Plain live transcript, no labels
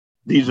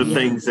These are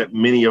things that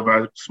many of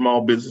our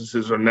small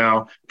businesses are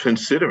now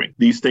considering.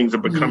 These things are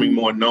becoming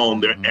more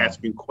known. They're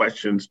asking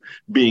questions,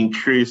 being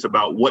curious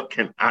about what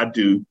can I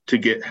do to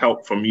get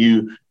help from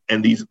you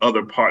and these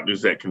other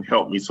partners that can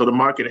help me. So the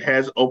market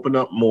has opened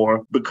up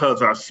more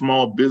because our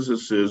small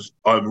businesses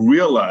are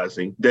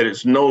realizing that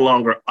it's no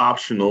longer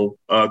optional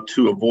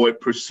to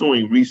avoid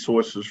pursuing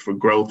resources for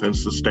growth and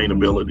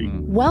sustainability.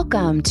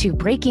 Welcome to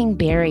Breaking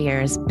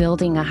Barriers,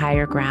 Building a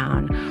Higher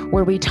Ground,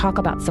 where we talk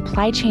about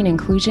supply chain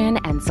inclusion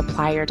and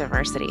supplier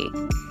diversity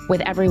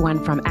with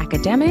everyone from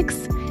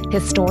academics,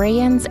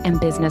 historians, and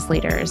business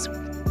leaders.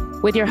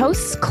 With your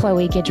hosts,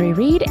 Chloe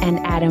Guidry-Reed and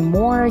Adam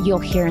Moore, you'll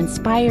hear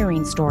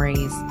inspiring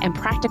stories and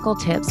practical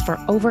tips for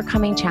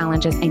overcoming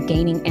challenges and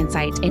gaining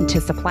insight into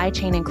supply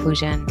chain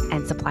inclusion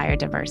and supplier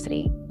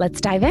diversity.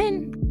 Let's dive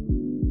in.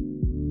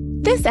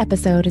 This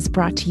episode is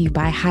brought to you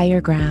by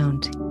Higher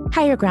Ground.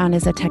 Higher Ground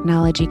is a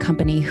technology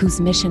company whose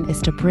mission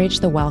is to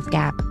bridge the wealth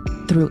gap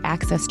through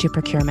access to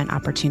procurement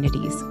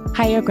opportunities.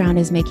 Higher Ground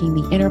is making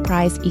the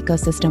enterprise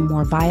ecosystem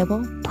more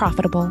viable,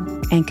 profitable,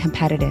 and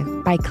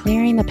competitive by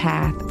clearing the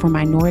path for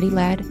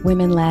minority-led,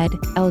 women-led,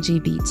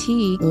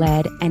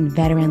 LGBT-led, and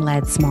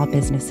veteran-led small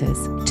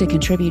businesses to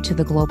contribute to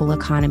the global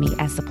economy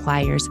as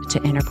suppliers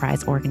to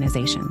enterprise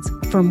organizations.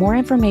 For more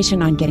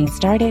information on getting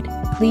started,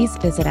 please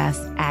visit us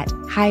at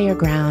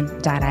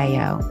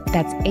higherground.io.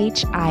 That's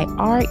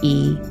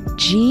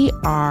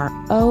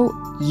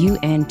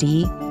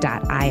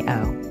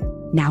HIREGROUND.io.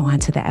 Now on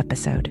to the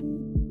episode.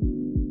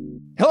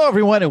 Hello,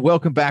 everyone, and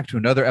welcome back to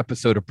another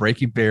episode of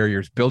Breaking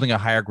Barriers, Building a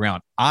Higher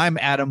Ground. I'm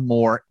Adam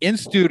Moore in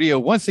studio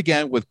once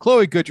again with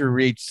Chloe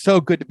Guidry-Reed.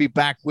 So good to be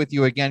back with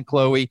you again,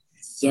 Chloe.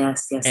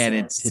 Yes.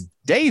 In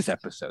today's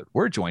episode,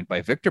 we're joined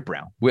by Victor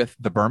Brown with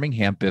the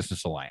Birmingham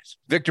Business Alliance.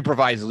 Victor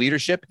provides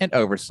leadership and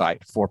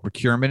oversight for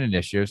procurement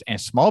initiatives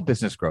and small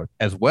business growth,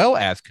 as well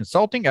as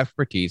consulting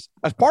expertise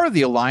as part of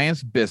the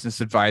Alliance Business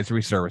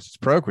Advisory Services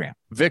program.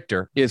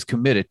 Victor is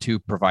committed to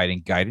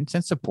providing guidance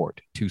and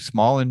support to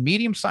small and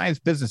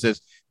medium-sized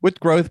businesses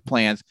with growth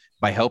plans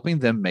by helping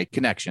them make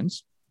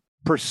connections,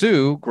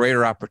 pursue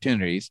greater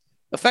opportunities,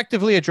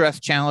 effectively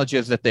address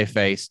challenges that they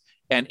face,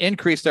 and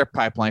increase their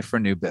pipeline for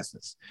new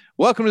business.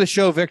 Welcome to the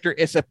show, Victor.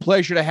 It's a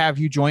pleasure to have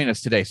you join us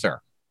today, sir.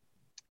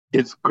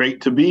 It's great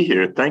to be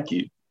here. Thank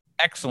you.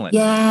 Excellent.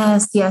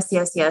 Yes.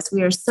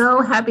 We are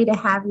so happy to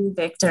have you,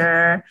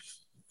 Victor.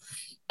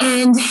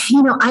 And,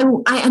 I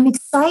am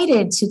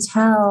excited to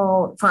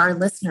tell for our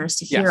listeners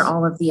to hear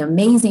all of the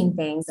amazing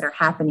things that are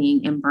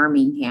happening in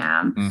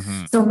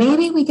Birmingham. So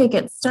maybe we could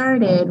get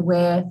started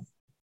with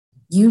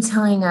you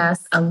telling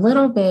us a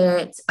little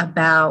bit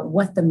about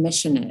what the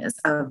mission is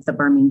of the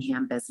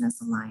Birmingham Business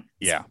Alliance.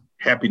 Yeah,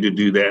 happy to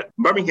do that.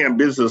 Birmingham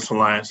Business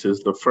Alliance is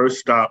the first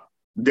stop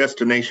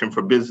destination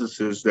for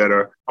businesses that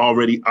are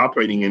already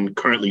operating and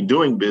currently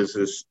doing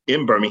business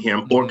in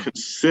Birmingham or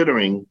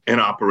considering an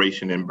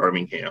operation in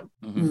Birmingham.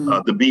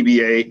 The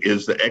BBA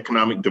is the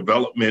economic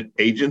development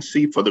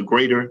agency for the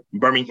greater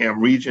Birmingham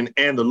region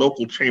and the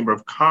local chamber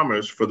of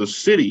commerce for the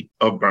city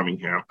of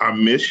Birmingham. Our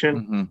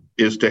mission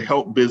is to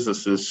help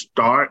businesses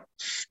start,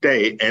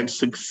 stay, and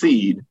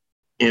succeed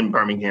in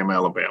Birmingham,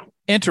 Alabama.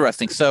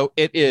 Interesting. So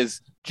it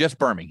is just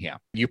Birmingham.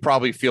 You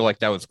probably feel like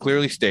that was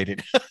clearly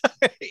stated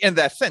in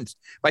that sense.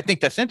 But I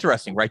think that's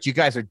interesting, right? You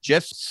guys are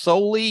just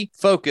solely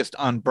focused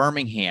on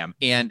Birmingham.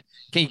 And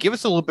can you give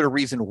us a little bit of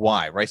reason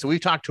why, right? So we've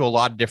talked to a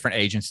lot of different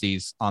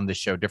agencies on this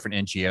show,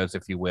 different NGOs,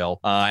 if you will,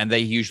 and they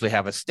usually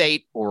have a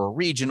state or a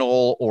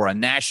regional or a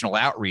national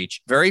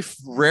outreach. Very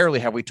rarely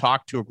have we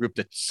talked to a group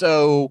that's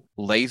so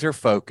laser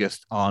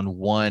focused on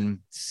one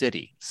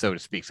city, so to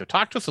speak. So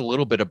talk to us a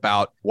little bit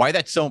about why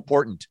that's so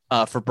important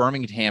for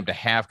Birmingham to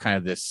have kind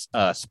of this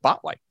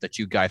spotlight that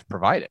you guys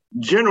provided.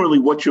 Generally,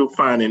 what you'll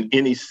find in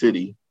any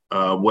city,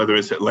 whether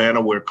it's Atlanta,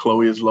 where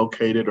Chloe is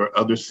located, or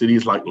other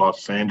cities like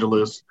Los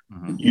Angeles,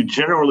 you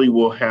generally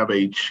will have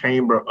a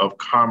chamber of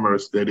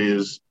commerce that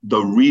is the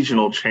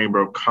regional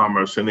chamber of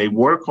commerce, and they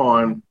work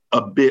on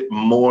a bit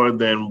more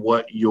than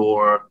what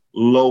your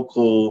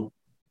local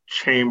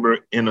chamber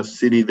in a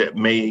city that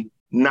may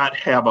not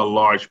have a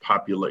large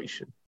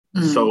population.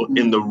 So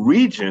in the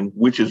region,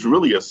 which is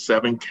really a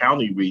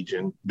 7-county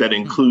region that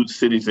includes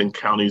cities and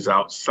counties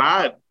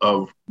outside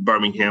of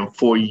Birmingham,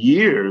 for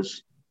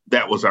years,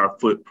 that was our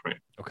footprint.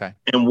 Okay.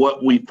 And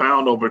what we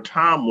found over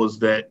time was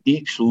that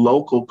each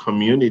local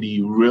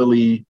community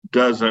really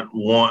doesn't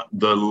want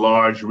the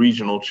large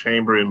regional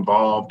chamber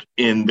involved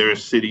in their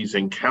cities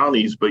and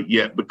counties, but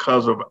yet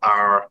because of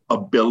our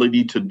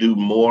ability to do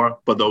more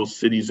for those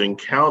cities and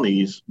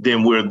counties,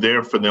 then we're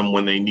there for them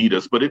when they need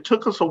us. But it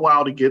took us a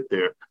while to get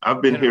there.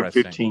 I've been here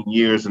 15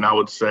 years, and I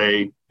would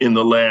say in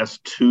the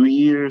last 2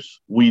 years,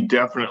 we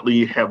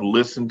definitely have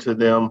listened to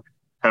them,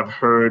 have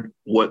heard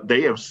what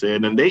they have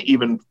said, and they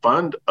even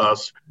fund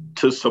us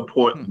to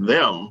support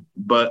them.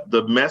 But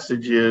the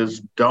message is,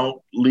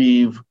 don't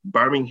leave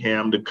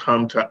Birmingham to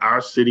come to our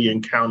city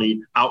and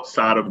county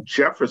outside of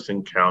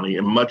Jefferson County.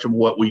 And much of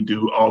what we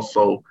do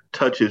also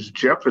touches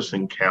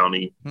Jefferson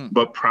County,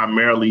 but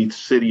primarily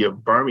city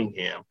of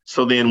Birmingham.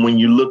 So then when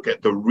you look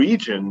at the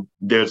region,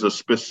 there's a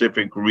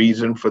specific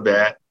reason for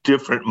that,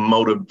 different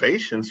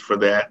motivations for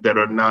that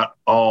are not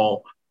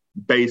all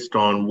based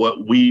on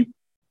what we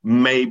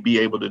may be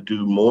able to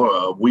do more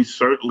of. We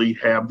certainly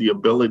have the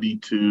ability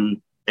to,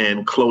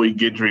 and Chloe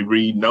Guidry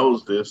Reed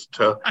knows this,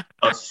 to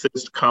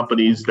assist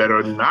companies that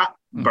are not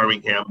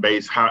Birmingham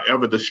based.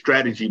 However, the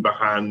strategy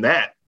behind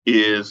that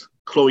is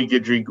Chloe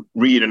Guidry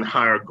Reed and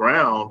Higher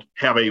Ground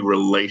have a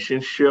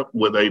relationship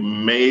with a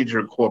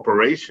major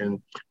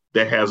corporation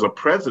that has a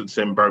presence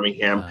in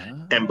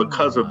Birmingham. And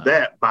because of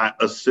that, by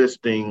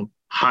assisting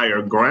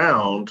Higher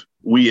Ground,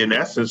 we in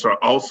essence are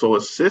also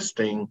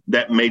assisting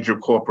that major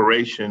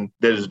corporation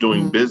that is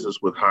doing business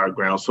with Higher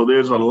Ground. So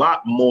there's a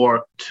lot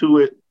more to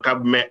it.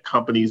 I've met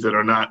companies that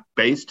are not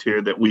based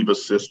here that we've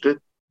assisted.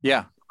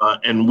 Yeah.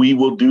 And we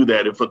will do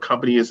that. If a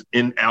company is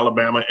in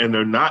Alabama and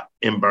they're not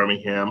in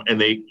Birmingham and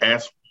they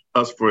ask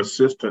us for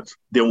assistance,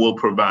 then we'll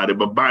provide it.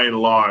 But by and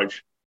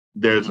large,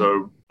 there's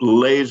a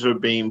laser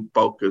beam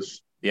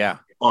focus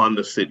on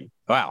the city.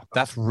 Wow,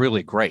 that's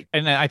really great.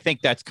 And I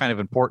think that's kind of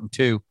important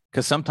too,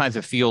 because sometimes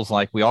it feels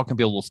like we all can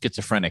be a little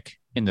schizophrenic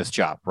in this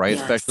job, right?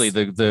 Yes. Especially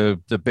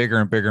the bigger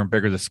and bigger and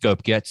bigger the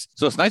scope gets.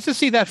 So it's nice to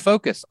see that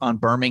focus on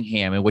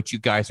Birmingham and what you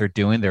guys are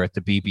doing there at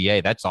the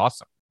BBA. That's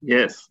awesome.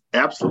 Yes,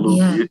 absolutely.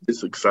 Yeah.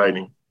 It's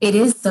exciting. It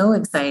is so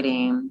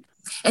exciting.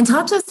 And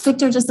talk to us,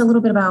 Victor, just a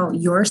little bit about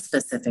your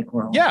specific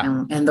role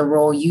and the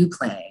role you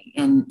play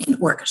in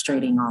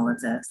orchestrating all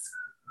of this.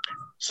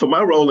 So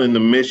my role in the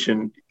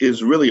mission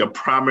is really a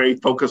primary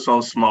focus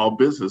on small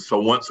business. So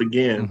once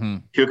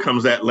again, here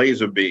comes that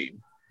laser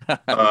beam.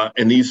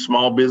 And these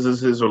small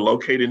businesses are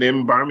located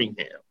in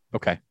Birmingham.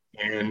 Okay.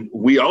 And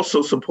we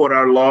also support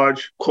our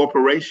large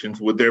corporations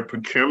with their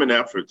procurement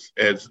efforts,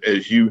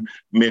 as you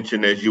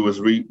mentioned, as you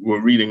were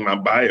reading my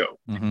bio.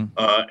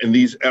 And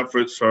these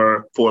efforts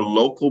are for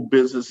local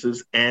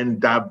businesses and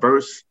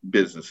diverse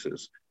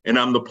businesses. And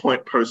I'm the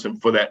point person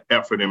for that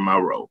effort in my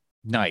role.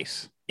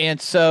 Nice. And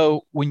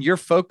so when you're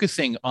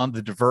focusing on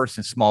the diverse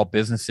and small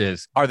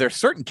businesses, are there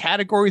certain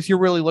categories you're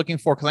really looking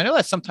for? Because I know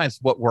that's sometimes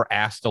what we're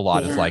asked a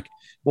lot is like,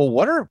 well,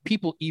 what are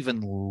people even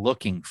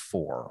looking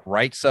for,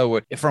 right? So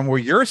from where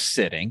you're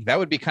sitting, that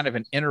would be kind of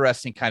an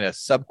interesting kind of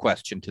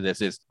sub-question to this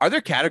is, are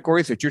there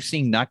categories that you're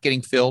seeing not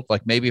getting filled?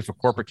 Like maybe if a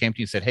corporate came to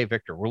you and said, hey,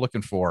 Victor, we're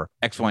looking for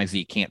X, Y, and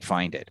Z, can't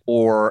find it.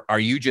 Or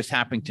are you just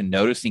happening to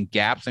noticing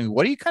gaps? I mean,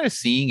 what are you kind of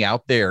seeing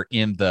out there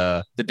in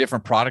the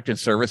different product and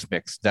service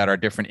mix that our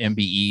different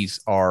MBEs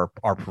are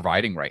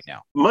providing right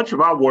now? Much of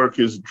our work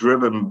is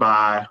driven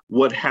by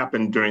what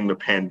happened during the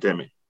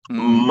pandemic.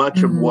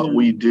 Much of what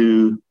we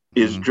do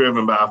is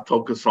driven by a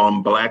focus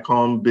on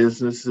Black-owned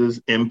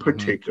businesses in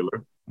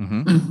particular,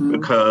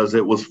 because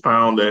it was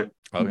found that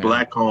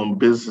Black-owned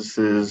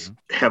businesses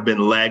have been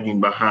lagging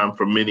behind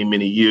for many,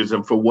 many years.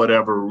 And for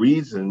whatever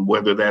reason,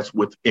 whether that's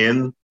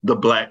within the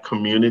Black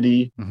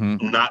community,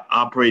 not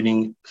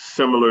operating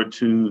similar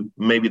to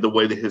maybe the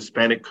way the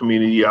Hispanic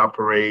community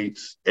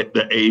operates,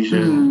 the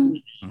Asian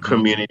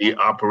community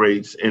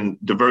operates in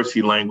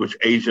diversity language.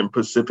 Asian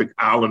Pacific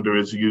Islander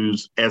is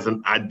used as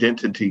an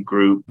identity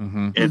group.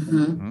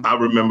 And I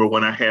remember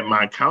when I had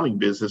my accounting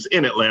business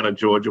in Atlanta,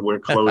 Georgia, where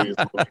Chloe is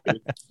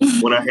located.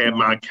 When I had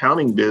my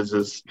accounting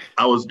business,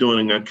 I was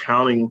doing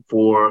accounting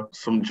for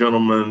some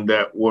gentlemen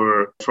that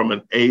were from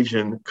an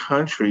Asian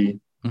country.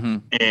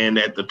 And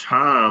at the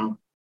time,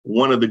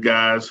 one of the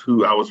guys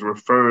who I was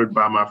referred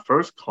by my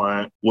first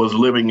client was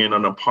living in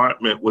an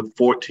apartment with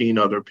 14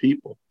 other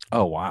people.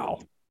 Oh, wow.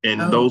 And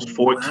those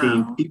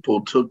 14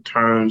 people took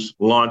turns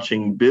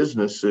launching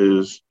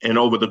businesses. And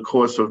over the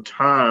course of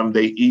time,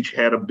 they each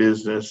had a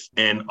business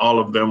and all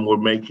of them were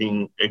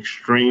making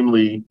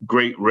extremely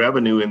great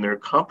revenue in their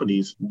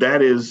companies.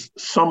 That is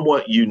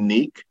somewhat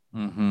unique.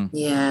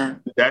 Yeah.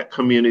 That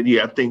community,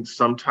 I think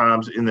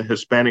sometimes in the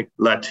Hispanic,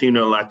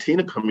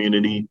 Latina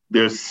community,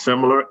 there's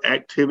similar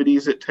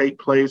activities that take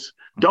place.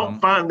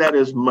 Don't find that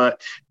as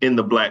much in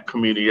the Black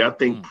community. I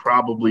think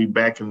probably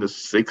back in the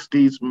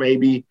 60s,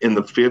 maybe in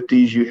the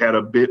 50s, you had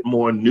a bit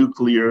more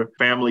nuclear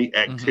family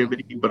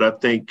activity. But I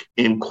think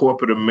in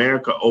corporate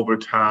America over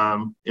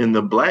time, in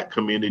the Black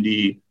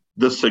community,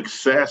 the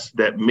success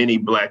that many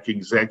Black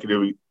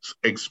executives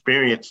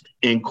experienced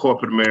in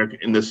corporate America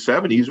in the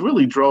 70s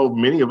really drove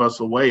many of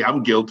us away.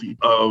 I'm guilty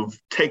of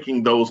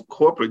taking those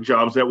corporate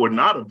jobs that were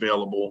not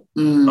available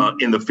in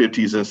the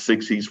 50s and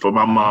 60s for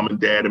my mom and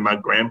dad and my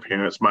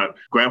grandparents. My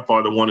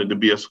grandfather wanted to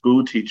be a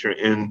school teacher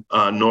in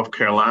North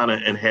Carolina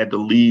and had to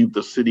leave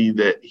the city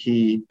that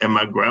he and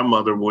my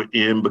grandmother were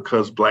in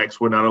because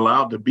Blacks were not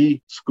allowed to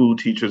be school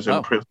teachers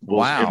and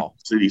principals in the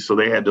city. So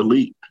they had to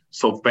leave.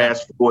 So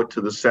fast forward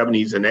to the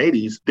 70s and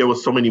 80s, there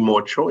was so many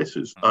more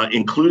choices,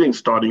 including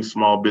starting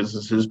small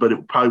businesses, but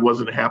it probably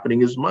wasn't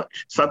happening as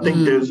much. So I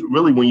think there's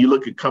really, when you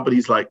look at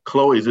companies like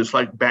Chloe's, it's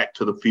like back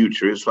to the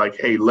future. It's like,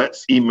 hey,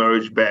 let's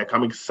emerge back.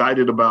 I'm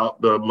excited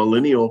about the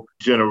millennial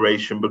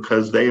generation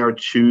because they are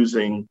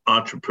choosing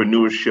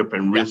entrepreneurship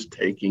and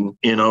risk-taking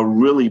in a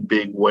really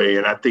big way.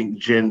 And I think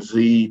Gen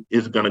Z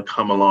is going to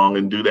come along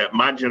and do that.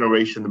 My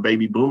generation, the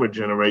baby boomer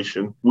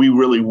generation, we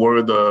really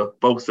were the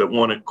folks that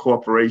wanted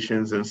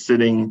corporations and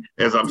sitting,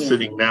 as I'm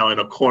sitting now, in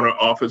a corner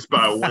office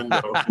by a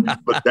window.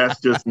 But that's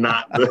just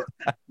not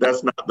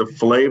the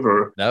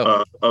flavor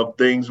of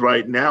things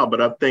right now.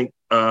 But I think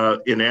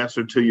in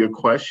answer to your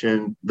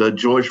question, the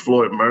George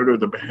Floyd murder,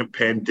 the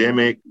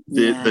pandemic,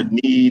 the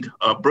need,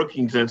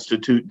 Brookings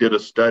Institute did a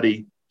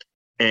study.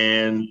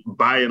 And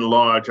by and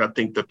large, I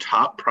think the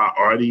top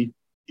priority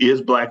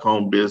is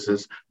Black-owned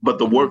business. But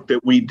the work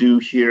that we do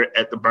here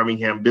at the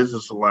Birmingham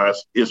Business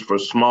Alliance is for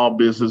small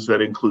business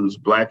that includes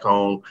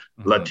Black-owned,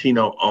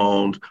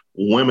 Latino-owned,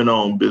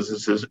 women-owned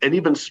businesses, and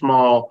even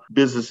small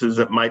businesses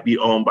that might be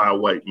owned by a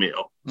white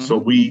male. So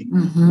we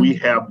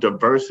have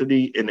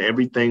diversity in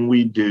everything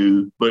we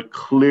do, but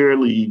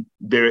clearly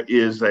there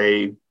is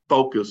a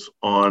focus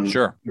on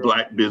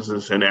Black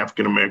business and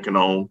African-American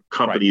owned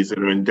companies that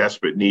are in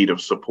desperate need of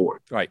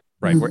support. Right.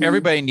 Where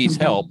everybody needs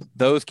help,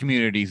 those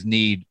communities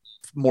need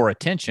more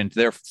attention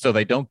there so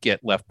they don't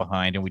get left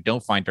behind and we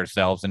don't find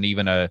ourselves in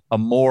even a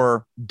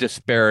more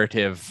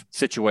disparative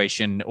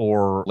situation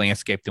or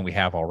landscape than we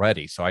have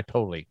already. So I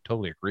totally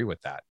agree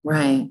with that.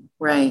 Right.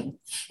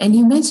 And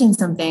you mentioned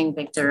something,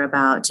 Victor,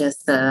 about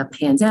just the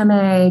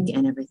pandemic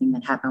and everything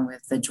that happened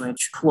with the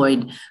George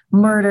Floyd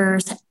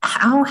murders.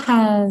 How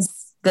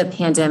has the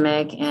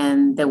pandemic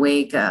and the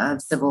wake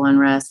of civil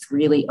unrest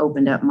really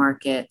opened up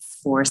markets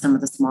for some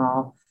of the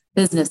small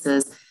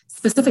businesses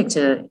specific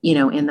to,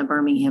 in the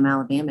Birmingham,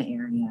 Alabama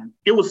area?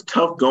 It was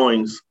tough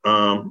goings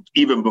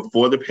even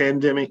before the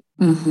pandemic.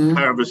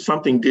 However,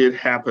 something did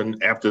happen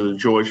after the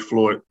George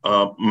Floyd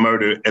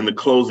murder and the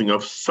closing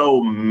of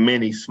so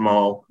many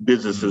small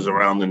businesses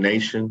around the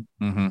nation.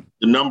 The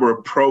number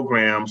of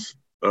programs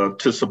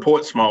to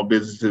support small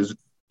businesses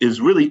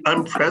is really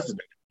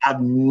unprecedented. I've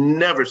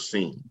never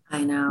seen.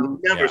 I know.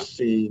 Never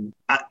seen.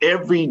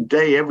 Every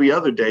day, every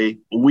other day,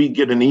 we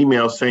get an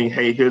email saying,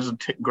 hey, here's a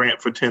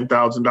grant for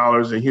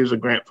 $10,000 and here's a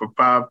grant for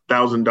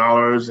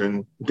 $5,000.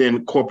 And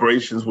then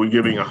corporations were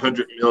giving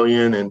 $100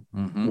 million.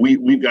 And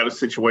we've got a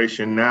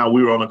situation now.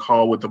 We were on a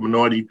call with the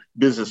Minority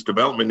Business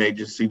Development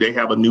Agency. They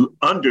have a new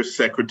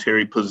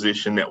undersecretary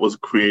position that was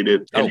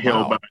created and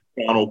held by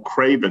Donald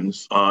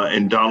Cravens.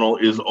 And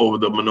Donald is over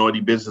the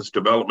Minority Business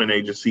Development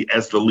Agency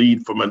as the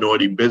lead for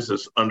minority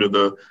business under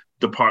the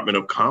Department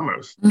of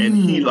Commerce. And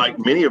he,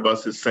 like many of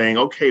us, is saying,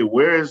 okay,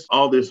 where is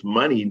all this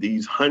money,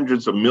 these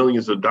hundreds of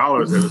millions of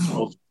dollars that are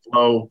supposed to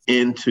flow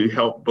in to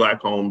help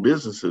Black-owned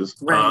businesses?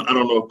 I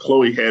don't know if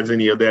Chloe has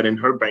any of that in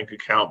her bank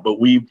account, but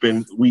we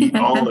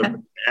all have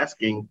been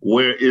asking,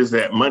 where is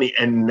that money?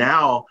 And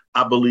now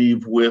I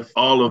believe with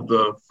all of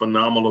the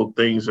phenomenal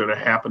things that are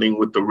happening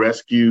with the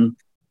rescue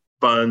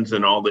funds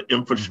and all the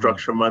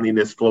infrastructure money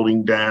that's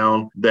floating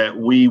down, that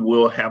we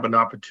will have an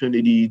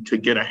opportunity to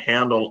get a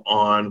handle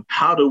on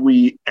how do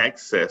we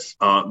access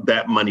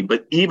that money.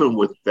 But even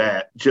with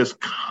that, just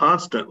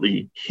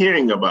constantly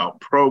hearing about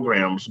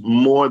programs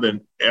more than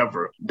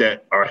ever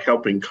that are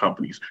helping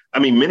companies. I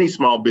mean, many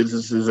small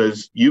businesses,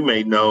 as you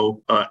may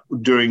know,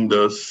 during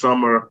the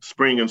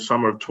spring and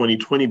summer of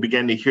 2020,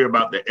 began to hear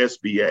about the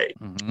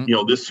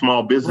SBA. This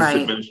Small Business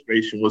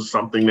Administration was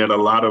something that a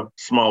lot of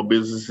small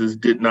businesses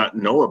did not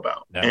know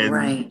about.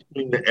 And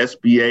between the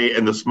SBA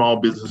and the Small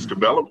Business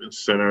Development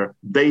Center,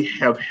 they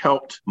have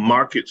helped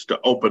markets to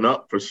open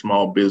up for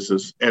small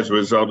business as a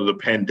result of the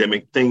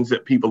pandemic, things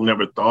that people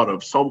never thought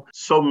of.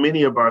 So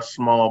many of our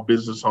small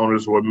business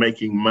owners were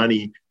making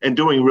money and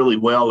doing really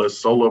well as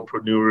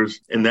solopreneurs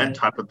and that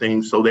type of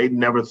thing. So they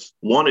never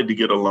wanted to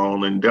get a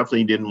loan and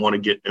definitely didn't want to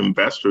get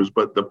investors.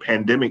 But the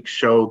pandemic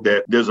showed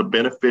that there's a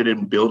benefit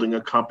in building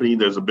a company.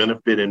 There's a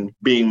benefit in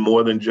being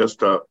more than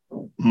just a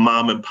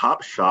mom and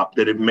pop shop,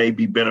 that it may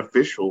be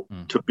beneficial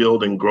to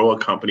build and grow a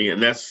company.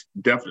 And that's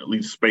definitely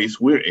the space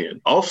we're in.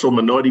 Also,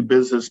 Minority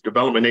Business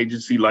Development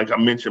Agency, like I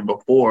mentioned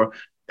before,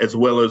 as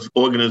well as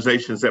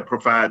organizations that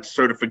provide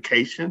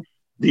certification.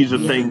 These are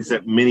things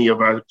that many of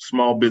our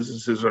small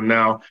businesses are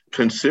now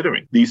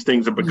considering. These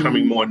things are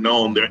becoming more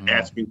known. They're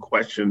asking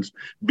questions,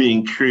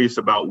 being curious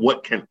about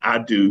what can I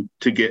do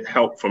to get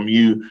help from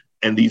you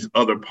and these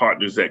other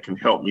partners that can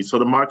help me. So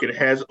the market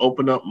has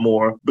opened up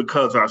more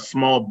because our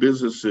small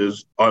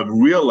businesses are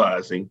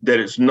realizing that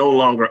it's no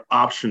longer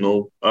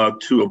optional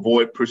to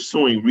avoid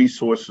pursuing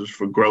resources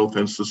for growth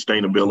and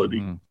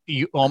sustainability.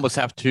 You almost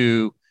have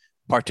to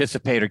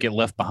participate or get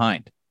left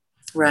behind.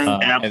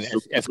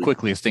 As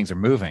quickly as things are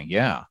moving.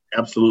 Yeah,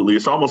 absolutely.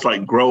 It's almost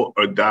like grow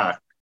or die.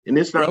 And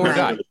it's not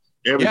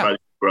everybody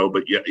grow,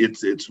 but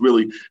it's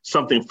really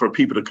something for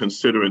people to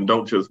consider and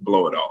don't just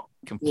blow it off.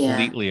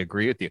 completely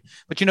agree with you.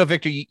 But,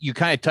 Victor, you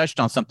kind of touched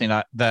on something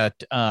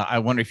that I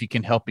wonder if you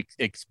can help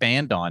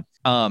expand on.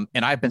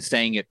 And I've been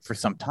saying it for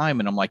some time,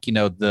 and I'm like,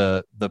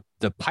 the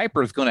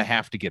piper is going to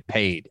have to get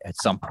paid at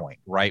some point,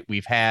 right?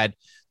 We've had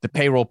the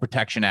Payroll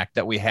Protection Act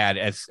that we had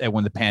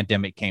when the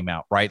pandemic came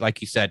out, right?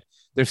 Like you said,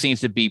 there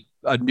seems to be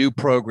a new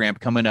program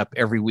coming up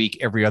every week,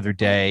 every other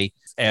day,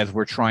 as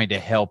we're trying to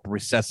help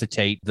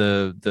resuscitate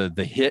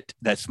the hit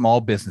that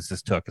small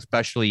businesses took,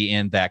 especially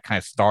in that kind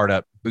of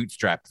startup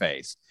bootstrap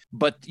phase.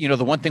 But, the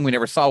one thing we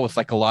never saw was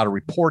like a lot of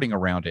reporting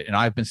around it. And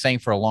I've been saying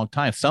for a long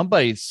time,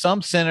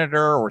 some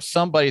senator or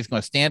somebody is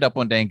going to stand up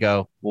one day and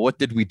go, well, what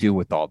did we do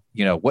with all,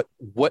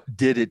 what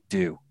did it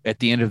do at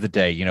the end of the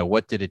day?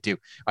 What did it do?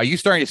 Are you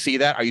starting to see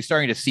that? Are you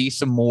starting to see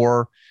some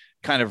more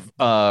kind of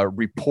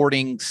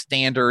reporting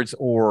standards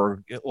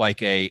or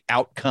like a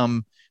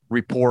outcome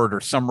report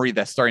or summary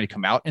that's starting to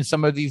come out in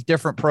some of these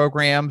different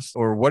programs?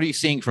 Or what are you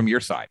seeing from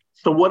your side?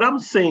 So what I'm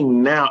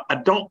seeing now, I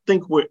don't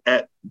think we're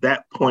at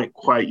that point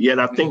quite yet.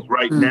 I think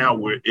right now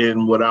we're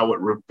in what I would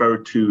refer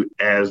to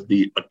as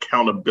the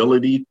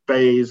accountability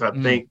phase. I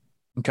think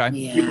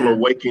people are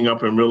waking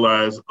up and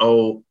realize,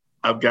 oh,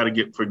 I've got to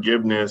get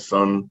forgiveness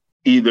on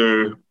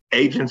either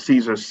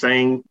agencies are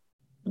saying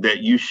that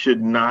you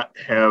should not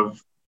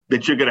have,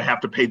 that you're going to have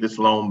to pay this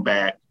loan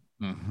back.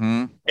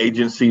 Mm-hmm.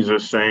 Agencies are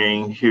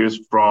saying,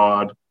 here's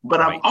fraud. But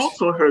I've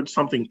also heard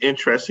something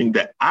interesting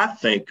that I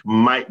think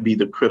might be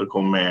the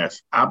critical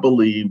mass. I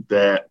believe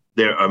that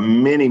there are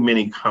many,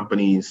 many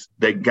companies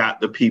that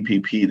got the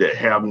PPP that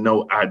have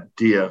no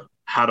idea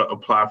how to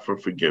apply for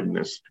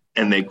forgiveness,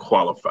 and they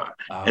qualify.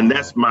 And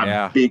that's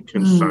my big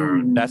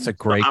concern. That's a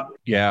great,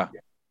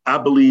 I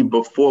believe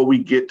before we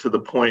get to the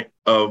point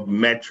of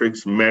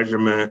metrics,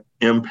 measurement,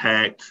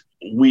 impact,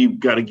 we've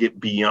got to get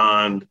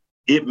beyond.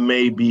 It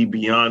may be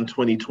beyond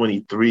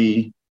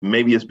 2023.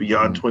 Maybe it's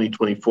beyond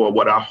 2024.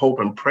 What I hope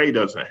and pray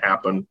doesn't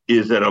happen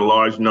is that a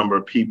large number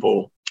of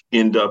people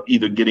end up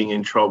either getting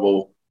in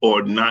trouble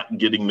or not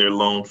getting their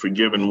loan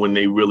forgiven when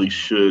they really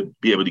should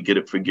be able to get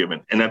it forgiven.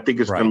 And I think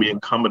it's going to be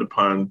incumbent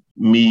upon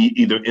me,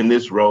 either in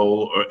this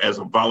role or as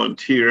a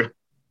volunteer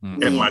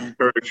at my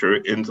church or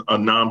in a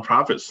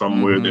nonprofit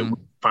somewhere, that we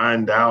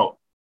find out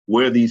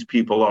where these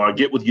people are,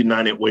 get with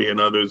United Way and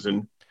others,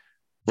 and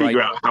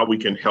figure out how we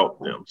can help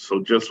them.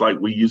 So just like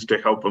we used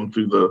to help them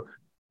through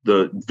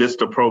the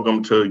VISTA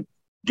program to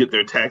get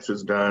their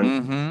taxes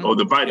done, or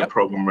the VITA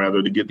program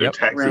rather, to get their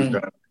taxes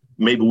done.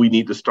 Maybe we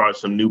need to start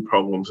some new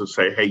programs and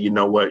say, hey, you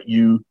know what?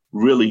 You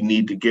really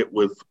need to get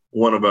with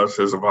one of us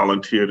as a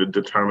volunteer to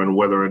determine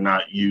whether or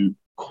not you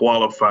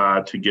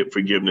qualify to get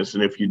forgiveness.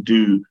 And if you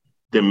do,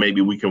 then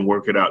maybe we can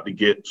work it out to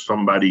get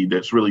somebody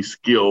that's really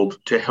skilled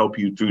to help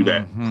you through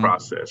that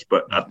process.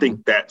 But I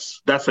think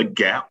that's a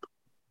gap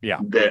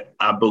that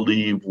I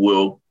believe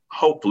will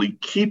hopefully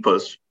keep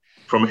us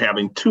from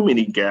having too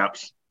many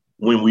gaps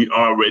when we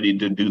are ready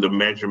to do the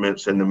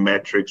measurements and the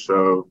metrics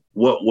of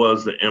what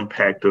was the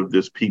impact of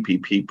this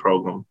PPP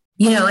program.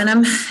 And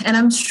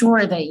I'm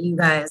sure that you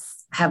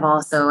guys have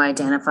also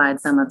identified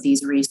some of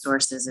these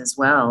resources as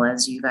well,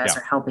 as you guys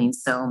are helping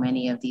so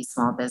many of these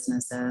small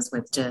businesses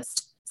with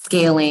just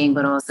scaling,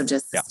 but also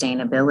just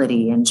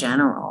sustainability in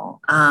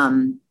general.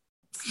 And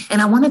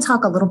I want to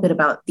talk a little bit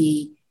about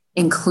the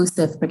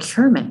Inclusive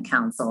Procurement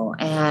Council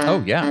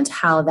and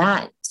how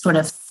that sort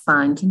of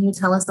spun. Can you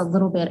tell us a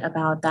little bit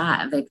about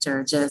that,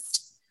 Victor?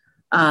 Just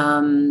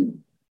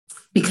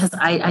because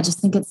I just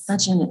think it's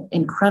such an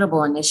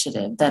incredible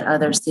initiative that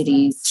other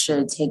cities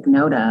should take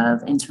note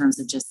of in terms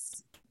of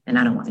just, and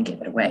I don't want to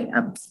give it away.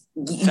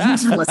 You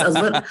tell us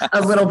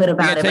a little bit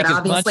about it, but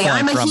obviously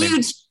I'm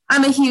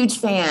a huge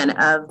fan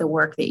of the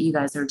work that you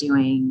guys are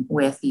doing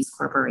with these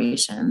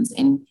corporations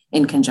in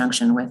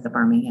conjunction with the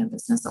Birmingham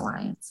Business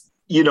Alliance.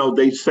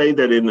 They say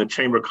that in the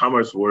Chamber of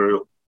Commerce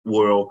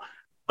world,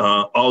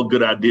 all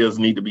good ideas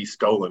need to be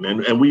stolen.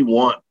 And we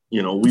want,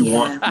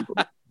 want people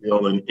to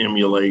feel and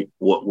emulate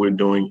what we're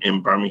doing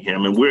in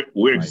Birmingham. And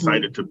we're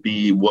excited to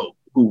be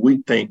who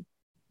we think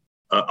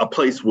a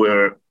place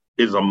where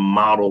is a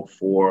model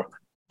for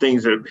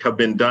things that have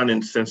been done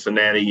in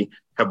Cincinnati,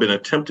 have been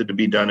attempted to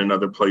be done in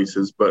other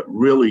places, but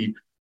really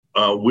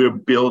we're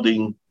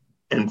building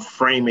and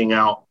framing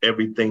out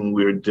everything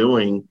we're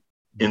doing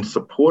in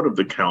support of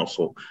the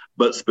council.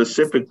 But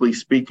specifically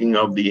speaking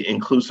of the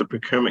Inclusive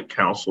Procurement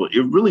Council,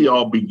 it really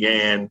all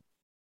began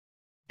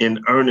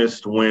in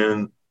earnest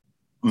when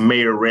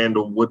Mayor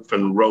Randall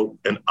Woodfin wrote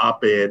an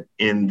op-ed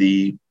in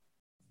the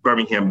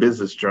Birmingham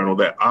Business Journal.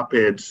 That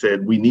op-ed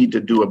said we need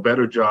to do a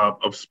better job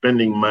of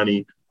spending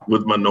money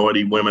with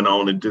minority,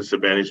 women-owned, and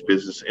disadvantaged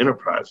business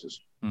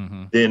enterprises.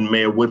 Then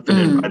Mayor Woodfin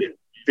invited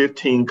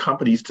 15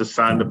 companies to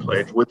sign the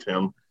pledge with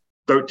him.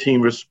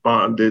 13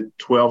 responded,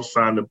 12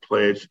 signed the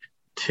pledge,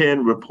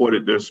 10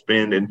 reported their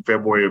spend in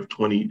February of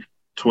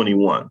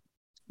 2021.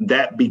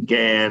 That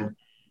began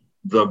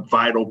the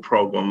VITAL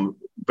program,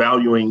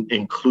 Valuing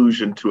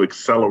Inclusion to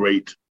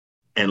Accelerate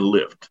and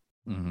Lift.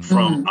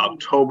 From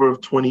October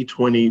of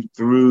 2020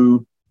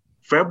 through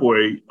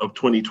February of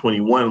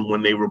 2021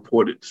 when they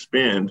reported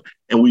spend,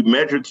 and we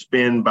measured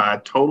spend by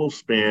total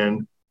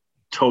spend,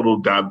 total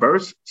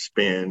diverse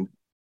spend,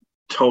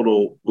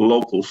 total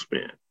local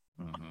spend.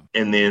 Mm-hmm.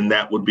 And then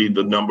that would be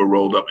the number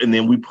rolled up. And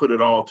then we put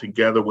it all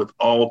together with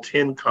all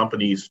 10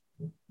 companies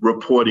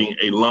reporting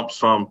a lump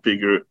sum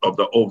figure of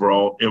the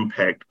overall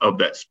impact of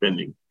that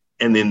spending.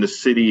 And then the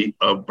city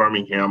of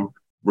Birmingham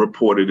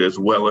reported, as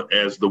well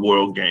as the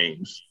World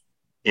Games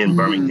in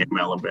Birmingham,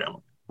 Alabama,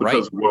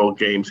 because World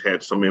Games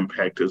had some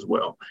impact as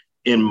well.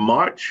 In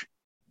March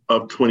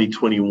of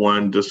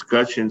 2021,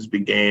 discussions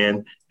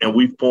began, and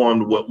we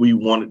formed what we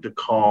wanted to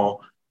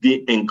call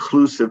the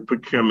Inclusive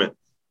Procurement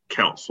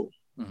Council.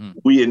 Mm-hmm.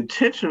 We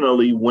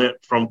intentionally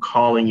went from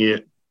calling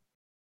it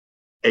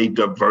a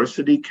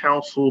diversity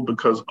council,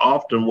 because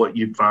often what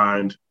you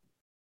find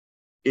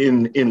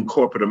in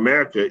corporate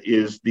America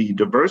is the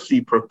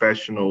diversity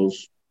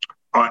professionals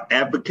are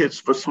advocates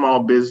for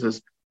small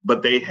business,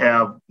 but they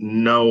have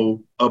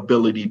no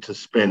ability to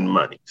spend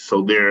money.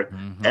 So they're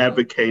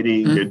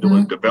advocating, they're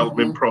doing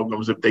development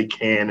programs if they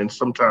can, and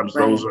sometimes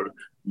those are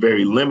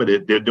very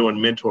limited. They're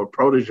doing mentor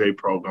protege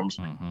programs,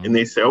 and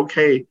they say,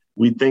 okay,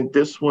 we think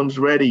this one's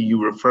ready.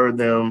 You refer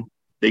them,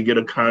 they get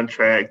a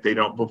contract, they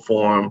don't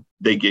perform,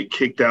 they get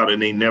kicked out, and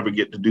they never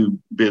get to do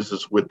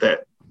business with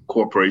that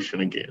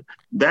corporation again.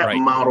 That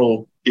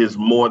model is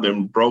more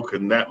than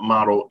broken. That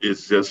model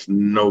is just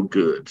no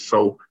good.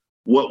 So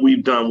what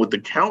we've done with the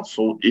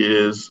council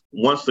is,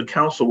 once the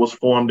council was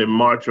formed in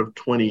March of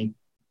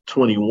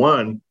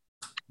 2021,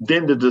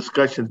 then the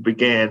discussions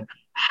began.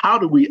 How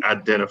do we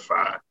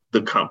identify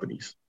the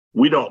companies?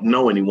 We don't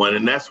know anyone.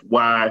 And that's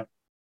why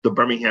the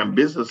Birmingham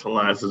Business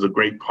Alliance is a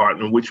great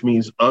partner, which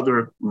means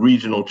other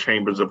regional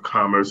chambers of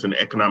commerce and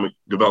economic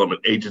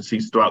development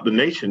agencies throughout the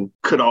nation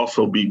could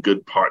also be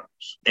good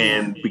partners.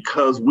 And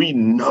because we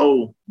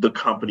know the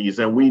companies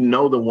and we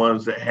know the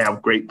ones that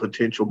have great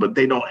potential, but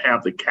they don't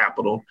have the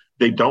capital,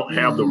 they don't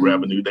have the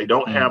revenue, they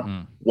don't have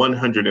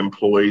 100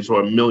 employees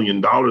or $1 million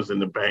in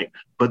the bank,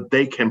 but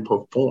they can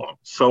perform.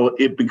 So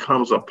it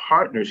becomes a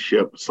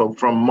partnership. So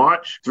from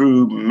March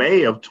through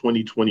May of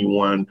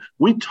 2021,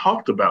 we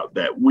talked about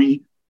that.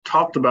 We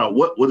talked about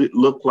what would it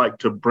look like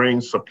to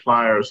bring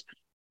suppliers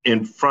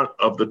in front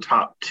of the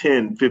top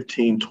 10,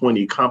 15,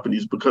 20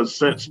 companies, because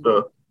since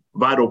the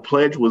Vital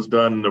Pledge was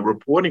done and the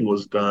reporting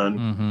was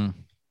done,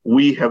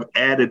 we have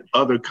added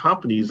other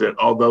companies that,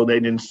 although they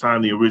didn't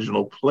sign the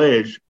original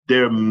pledge,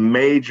 they're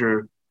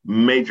major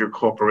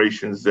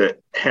corporations that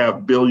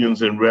have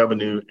billions in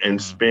revenue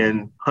and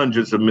spend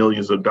hundreds of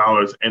millions of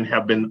dollars, and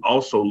have been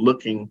also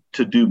looking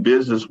to do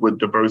business with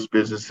diverse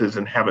businesses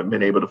and haven't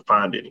been able to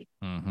find any.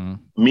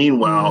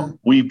 Meanwhile,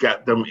 we've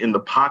got them in the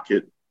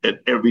pocket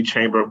at every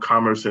chamber of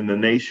commerce in the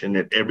nation,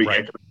 at every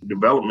economic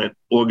development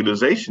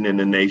organization in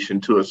the nation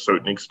to a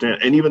certain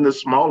extent, and even the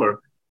smaller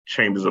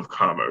chambers of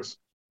commerce.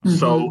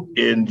 So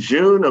in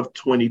June of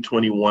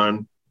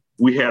 2021,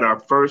 we had our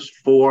first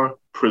 4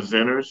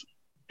 presenters.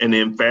 And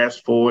then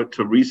fast forward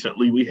to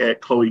recently, we had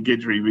Chloe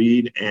Guidry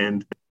Reed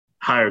and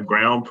Higher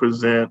Ground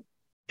present.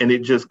 And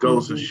it just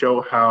goes to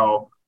show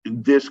how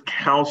this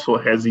council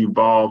has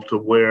evolved to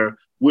where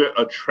we're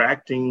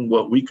attracting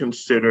what we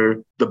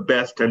consider the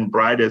best and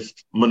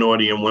brightest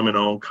minority and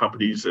women-owned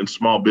companies and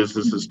small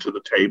businesses to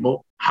the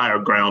table. Higher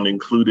Ground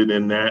included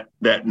in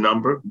that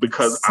number,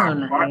 because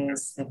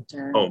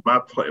Victor.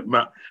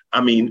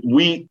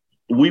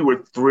 We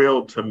were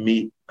thrilled to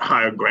meet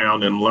Higher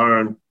Ground and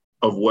learn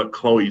of what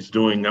Chloe's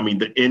doing. I mean,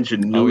 the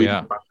ingenuity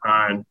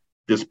behind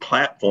this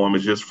platform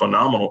is just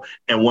phenomenal.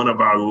 And one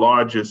of our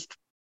largest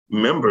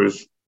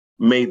members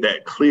made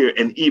that clear.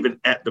 And even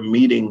at the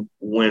meeting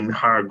when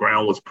Higher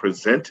Ground was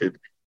presented,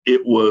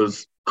 it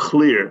was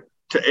clear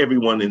to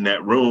everyone in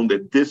that room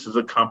that this is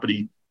a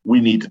company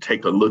we need to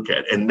take a look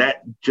at. And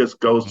that just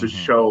goes to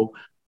show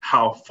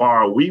how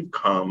far we've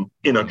come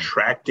in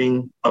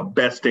attracting a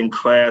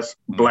best-in-class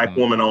Black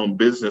woman-owned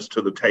business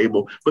to the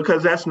table,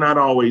 because that's not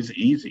always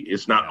easy.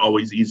 It's not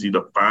always easy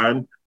to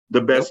find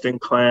the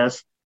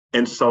best-in-class.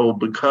 And so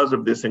because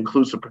of this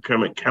Inclusive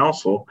Procurement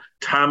Council,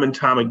 time and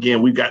time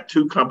again, we've got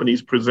 2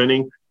 companies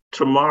presenting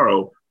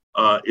tomorrow.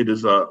 It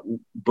is two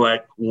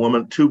Black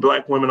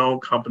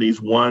women-owned companies.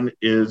 One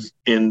is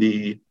in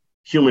the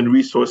human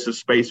resources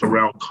space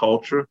around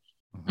culture.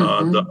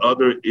 The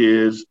other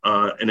is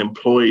an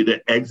employee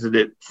that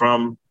exited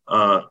from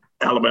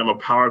Alabama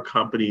Power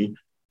Company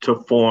to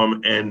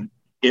form an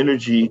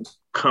energy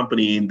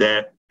company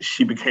that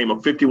she became a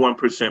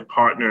 51%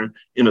 partner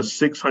in a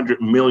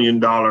 $600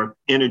 million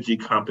energy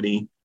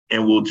company,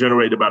 and will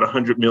generate about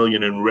 $100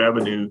 million in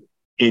revenue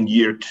in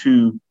year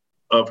 2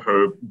 of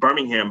her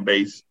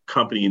Birmingham-based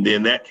company. And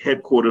then that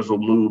headquarters will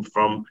move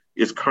from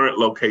its current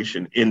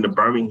location into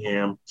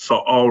Birmingham. So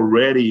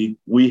already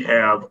we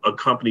have a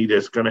company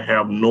that's going to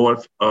have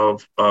north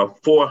of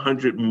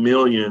 $400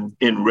 million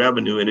in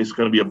revenue, and it's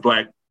going to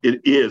be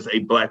it is a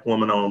Black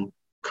woman-owned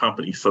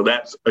company. So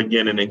that's,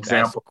 again, an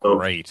example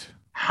of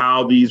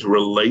how these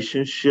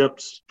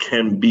relationships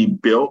can be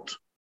built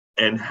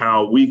and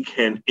how we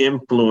can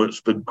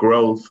influence the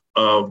growth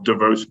of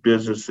diverse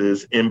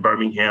businesses in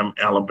Birmingham,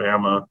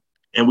 Alabama.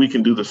 And we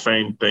can do the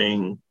same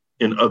thing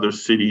in other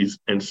cities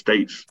and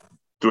states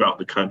throughout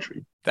the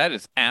country. That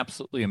is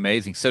absolutely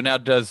amazing. So now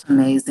does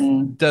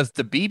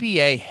the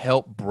BBA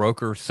help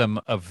broker some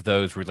of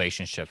those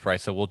relationships,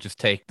 right? So we'll just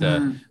take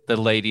the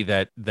lady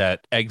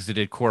that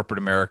exited corporate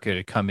America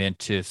to come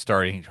into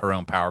starting her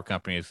own power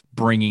company, is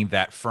bringing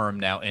that firm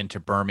now into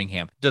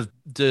Birmingham. Does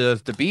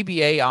the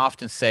BBA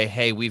often say,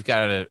 hey, we've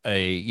got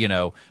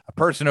a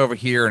person over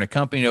here and a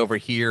company over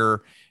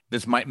here,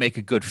 this might make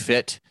a good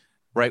fit,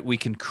 right? We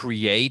can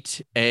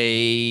create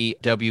a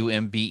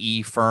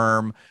WMBE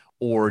firm?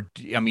 Or,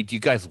 I mean, do you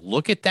guys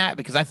look at that?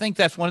 Because I think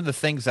that's one of the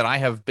things that I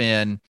have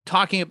been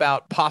talking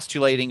about,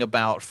 postulating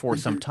about for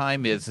some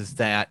time is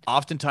that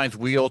oftentimes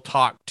we'll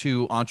talk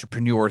to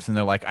entrepreneurs and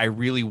they're like, I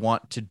really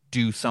want to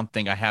do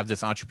something. I have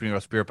this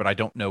entrepreneurial spirit, but I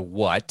don't know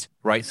what,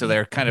 right? So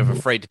they're kind of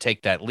afraid to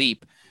take that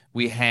leap.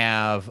 We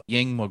have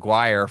Ying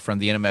McGuire from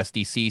the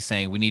NMSDC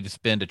saying we need to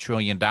spend $1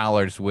 trillion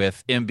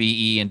with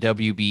MBE and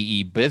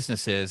WBE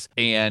businesses,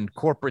 and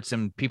corporates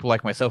and people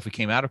like myself who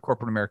came out of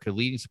corporate America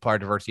leading supplier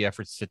diversity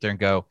efforts sit there and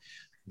go,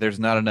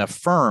 there's not enough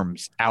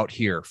firms out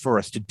here for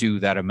us to do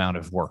that amount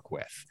of work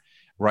with,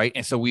 right?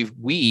 And so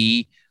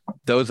we,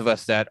 those of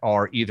us that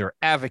are either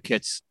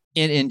advocates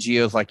in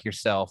NGOs like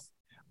yourself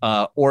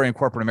or in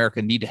corporate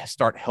America, need to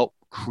start help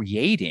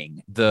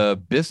creating the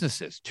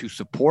businesses to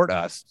support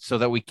us so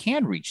that we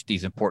can reach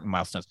these important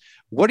milestones.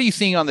 What are you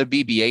seeing on the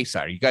BBA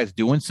side? Are you guys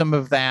doing some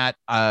of that?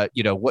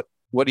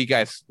 What do you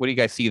guys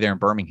see there in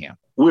Birmingham?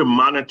 We're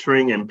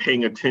monitoring and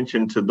paying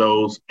attention to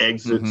those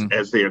exits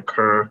as they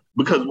occur,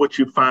 because what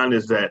you find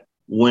is that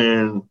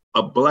when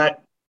a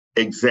Black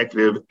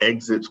executive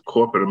exits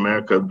corporate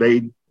America,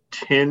 they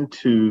tend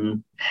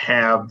to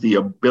have the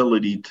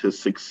ability to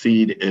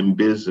succeed in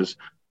business,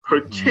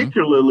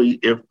 particularly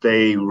if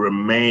they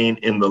remain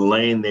in the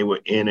lane they were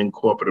in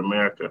corporate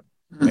America.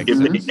 If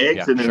they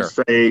exit and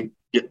say,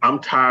 I'm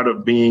tired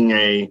of being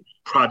a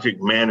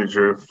project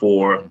manager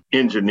for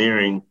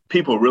engineering,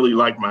 people really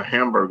like my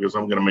hamburgers,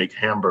 I'm going to make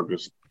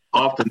hamburgers.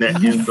 Often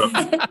that ends up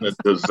in a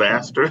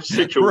disaster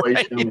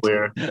situation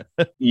where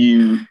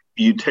you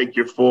take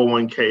your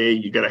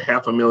 401k, you got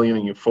 $500,000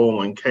 in your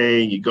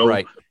 401k, you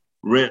go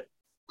rent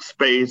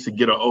space to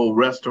get an old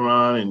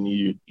restaurant, and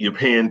you're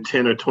paying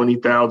 $10,000 or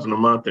 $20,000 a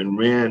month in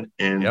rent,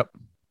 and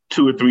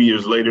 2 or 3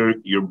 years later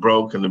you're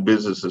broke and the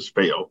business has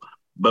failed.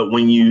 But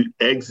when you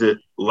exit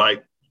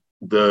like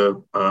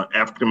the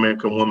African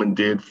American woman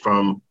did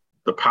from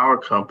the power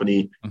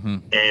company,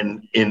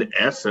 and in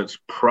essence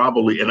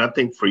probably, and I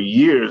think for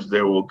years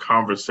there were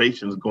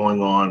conversations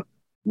going on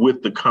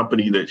with the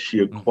company that she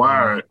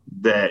acquired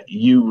that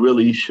you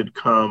really should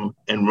come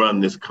and run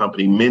this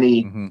company.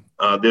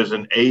 There's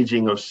an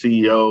aging of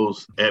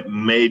CEOs at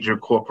major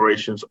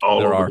corporations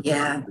all over.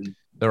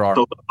 There are.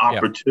 So the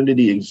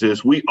opportunity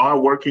exists. We are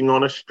working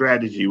on a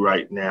strategy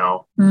right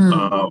now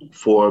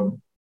for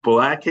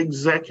Black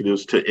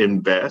executives to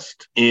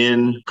invest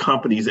in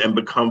companies and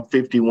become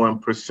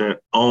 51%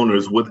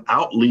 owners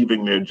without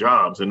leaving their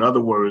jobs. In other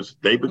words,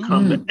 they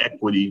become the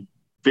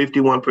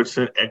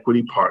 51%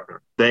 equity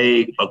partner.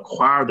 They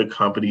acquire the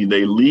company,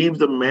 they leave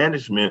the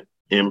management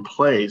in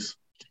place.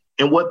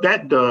 And what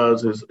that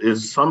does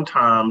is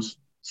sometimes,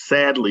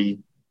 sadly,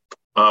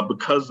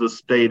 because the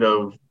state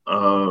of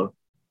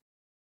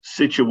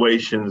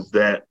situations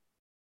that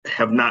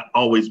have not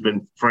always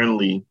been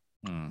friendly,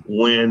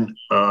 when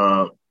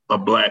a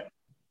Black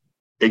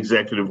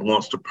executive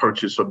wants to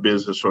purchase a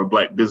business or a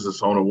Black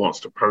business owner wants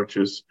to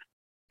purchase,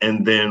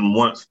 and then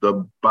once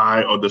the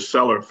buyer or the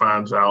seller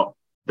finds out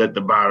that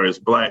the buyer is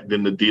Black,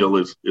 then the deal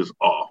is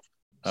off.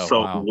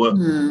 What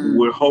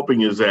we're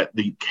hoping is that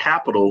the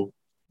capital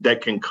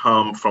that can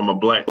come from a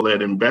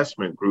Black-led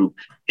investment group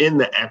in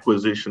the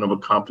acquisition of a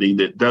company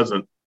that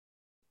doesn't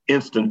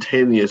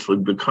instantaneously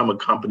become a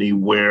company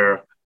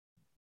where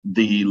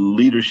the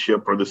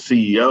leadership or the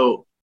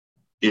CEO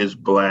is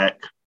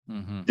Black,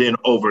 then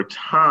over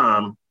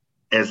time,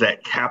 as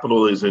that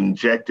capital is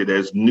injected,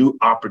 as new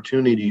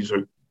opportunities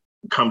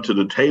come to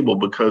the table,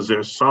 because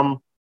there's some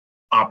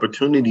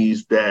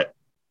opportunities that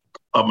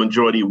a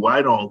majority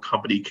white-owned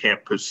company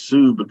can't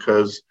pursue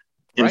because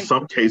in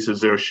some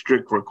cases there are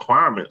strict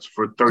requirements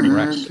for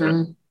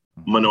 30%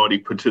 minority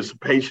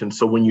participation.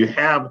 So when you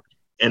have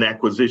an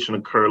acquisition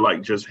occur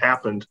like just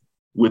happened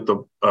with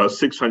a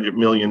 $600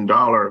 million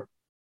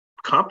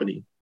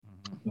company,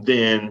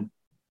 then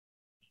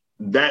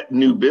that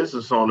new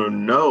business owner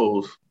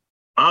knows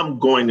I'm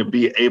going to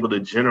be able to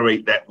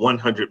generate that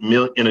 100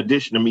 million. In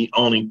addition to me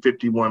owning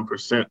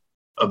 51%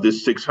 of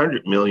this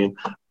 600 million,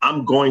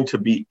 I'm going to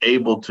be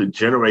able to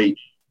generate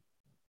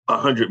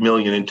 100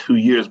 million in 2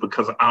 years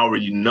because I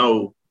already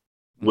know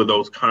where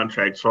those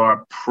contracts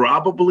are,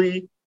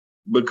 probably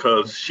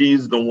because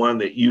she's the one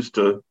that used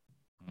to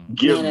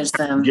give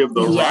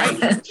those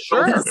rights.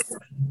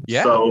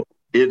 So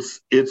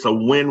it's a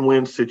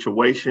win-win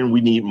situation.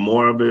 We need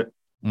more of it.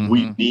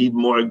 We need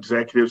more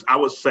executives. I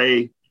would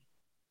say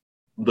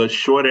the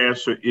short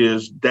answer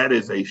is that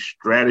is a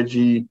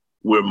strategy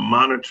We're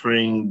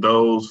monitoring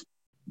those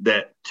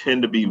that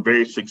tend to be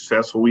very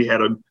successful. We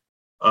had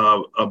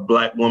a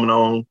Black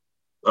woman-owned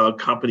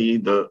company.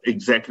 The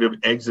executive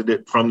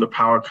exited from the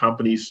power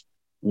companies,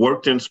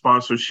 worked in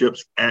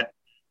sponsorships at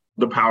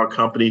the power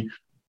company,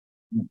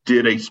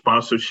 did a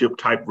sponsorship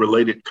type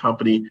related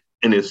company,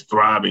 and is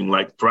thriving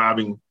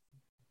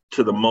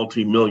to the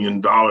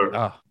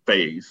multi-million-dollar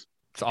phase.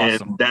 It's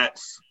awesome. And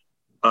that's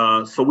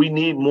so we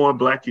need more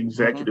Black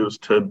executives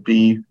to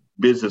be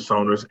business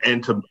owners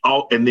and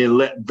then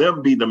let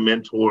them be the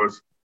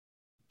mentors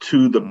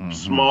to the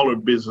smaller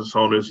business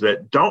owners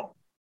that don't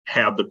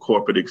have the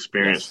corporate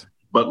experience,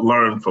 but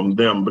learn from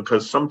them.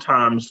 Because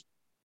sometimes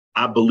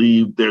I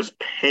believe there's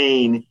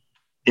pain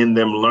in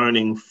them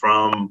learning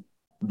from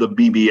the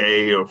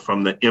BBA or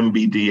from the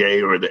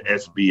MBDA or the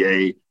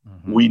SBA.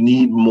 We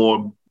need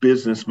more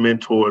business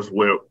mentors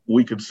where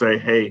we could say,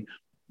 hey,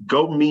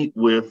 go meet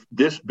with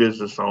this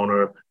business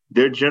owner.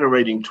 They're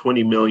generating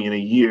 20 million a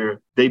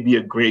year. They'd be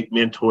a great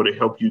mentor to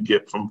help you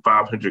get from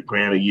 500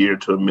 grand a year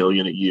to $1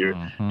 million a year.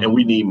 And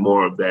we need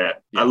more of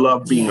that. I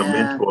love being a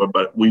mentor,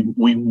 but we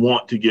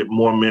want to get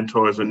more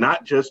mentors, and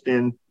not just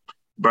in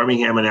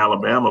Birmingham and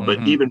Alabama,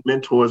 but even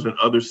mentors in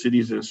other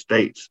cities and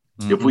states.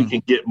 If we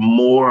can get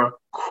more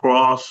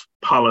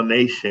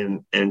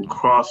cross-pollination and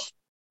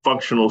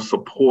cross-functional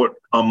support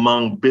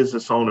among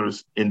business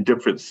owners in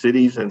different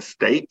cities and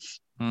states,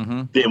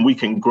 then we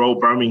can grow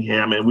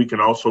Birmingham, and we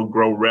can also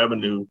grow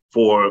revenue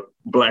for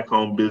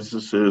Black-owned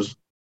businesses,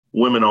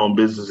 women-owned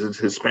businesses,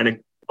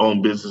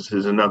 Hispanic-owned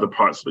businesses in other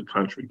parts of the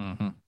country.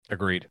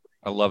 Agreed.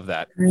 I love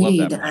that.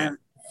 Agreed.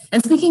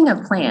 And speaking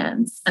of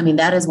plans, I mean,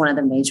 that is one of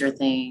the major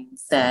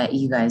things that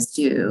you guys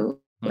do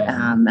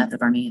at the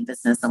Birmingham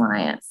Business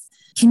Alliance.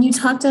 Can you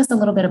talk to us a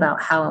little bit about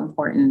how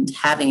important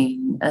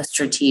having a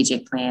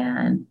strategic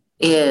plan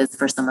is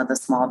for some of the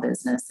small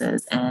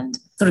businesses, and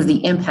sort of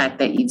the impact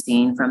that you've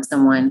seen from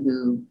someone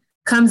who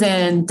comes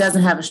in,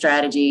 doesn't have a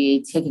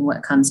strategy, taking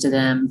what comes to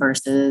them,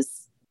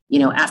 versus,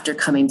 after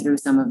coming through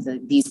some of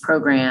these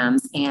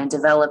programs and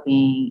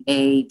developing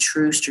a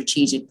true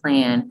strategic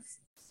plan,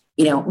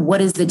 what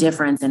is the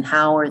difference, and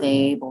how are they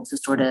able to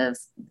sort of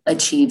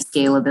achieve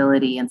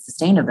scalability and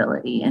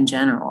sustainability in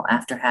general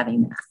after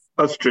having that?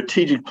 A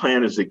strategic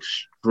plan is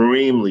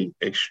extremely,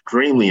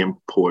 extremely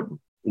important.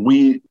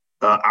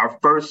 Our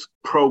first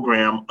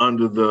program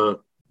under the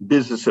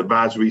Business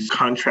Advisory's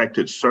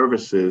contracted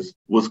services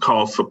was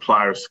called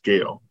Supplier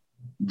Scale.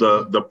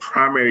 The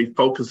primary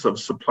focus of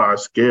Supplier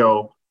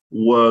Scale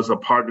was a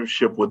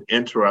partnership with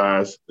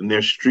Enterprise and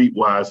their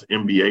Streetwise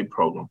MBA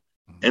program.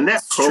 And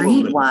that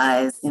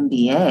Streetwise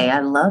MBA, I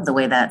love the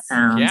way that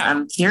sounds. Yeah.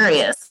 I'm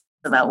curious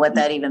about what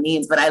that even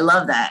means, but I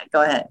love that.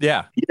 Go ahead.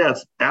 Yeah.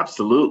 Yes,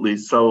 absolutely.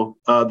 So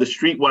the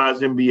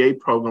Streetwise MBA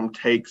program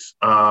takes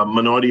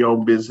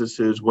minority-owned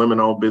businesses,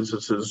 women-owned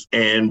businesses,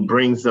 and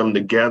brings them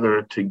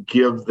together to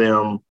give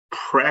them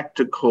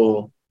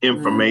practical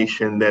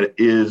information that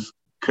is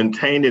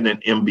contained in an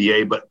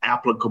MBA, but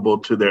applicable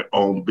to their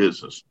own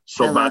business.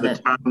 So by the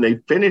time they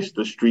finish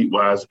the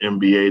Streetwise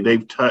MBA,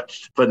 they've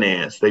touched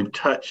finance, they've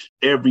touched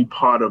every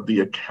part of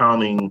the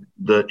accounting,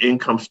 the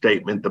income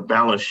statement, the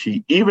balance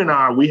sheet.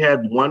 We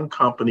had one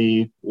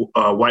company,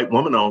 a white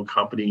woman-owned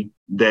company,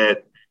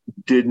 that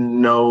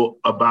didn't know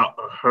about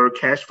her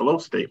cash flow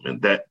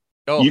statement. That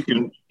you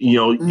can,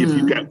 if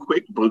you've got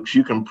QuickBooks,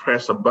 you can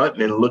press a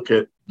button and look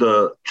at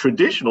the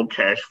traditional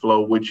cash flow,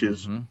 which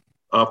is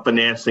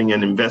financing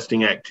and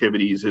investing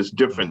activities, is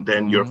different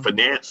than your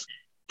finance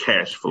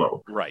cash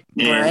flow. Right.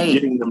 And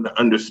getting them to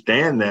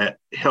understand that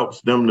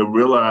helps them to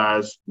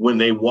realize when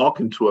they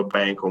walk into a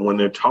bank or when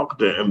they're talking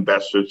to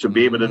investors, to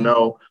be able to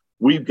know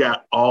we've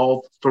got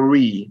all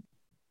three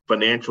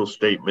financial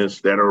statements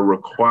that are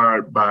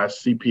required by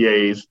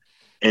CPAs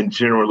and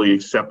generally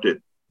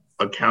accepted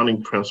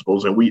accounting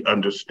principles, and we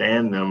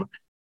understand them.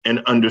 And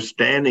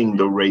understanding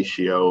the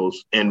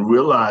ratios and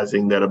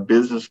realizing that a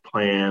business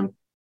plan,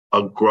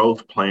 a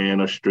growth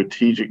plan, a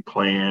strategic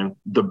plan,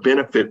 the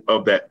benefit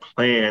of that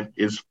plan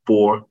is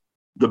for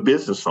the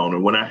business owner.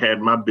 When I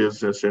had my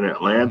business in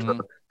Atlanta,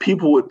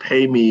 people would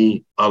pay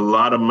me a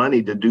lot of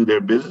money to do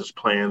their business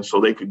plan so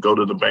they could go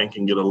to the bank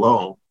and get a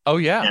loan. Oh,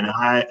 yeah. And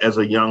I, as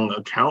a young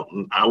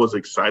accountant, I was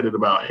excited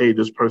about, hey,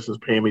 this person's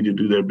paying me to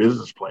do their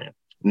business plan.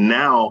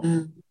 Now,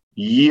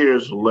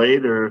 years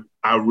later,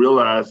 I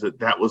realized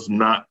that was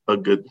not a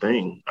good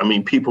thing. I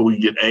mean, people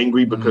would get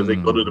angry because they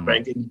go to the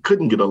bank and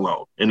couldn't get a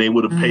loan. And they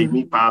would have paid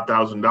me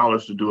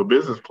 $5,000 to do a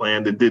business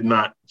plan that did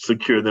not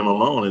secure them a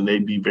loan. And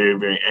they'd be very,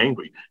 very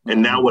angry.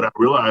 And now what I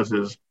realize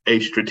is a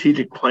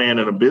strategic plan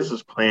and a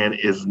business plan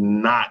is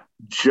not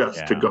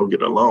just to go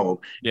get a loan.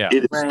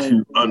 It is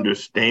to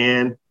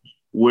understand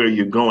where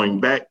you're going.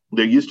 Back,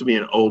 there used to be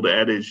an old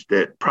adage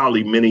that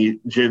probably many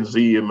Gen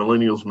Z and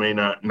millennials may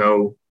not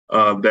know.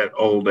 That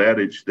old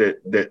adage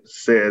that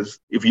says,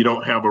 if you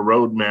don't have a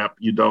roadmap,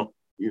 you don't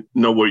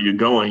know where you're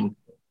going.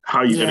 How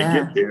are you going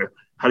to get there?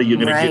 How are you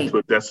going to get to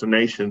a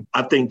destination?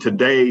 I think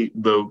today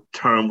the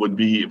term would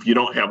be, if you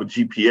don't have a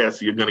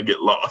GPS, you're going to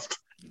get lost.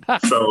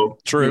 So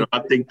True. I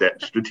think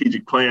that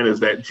strategic plan is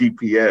that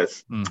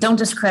GPS. Don't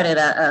discredit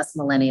us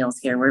millennials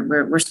here.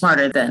 We're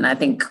smarter than I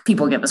think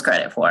people give us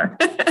credit for.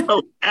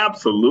 Oh,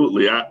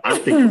 absolutely. I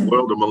think the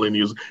world of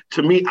millennials.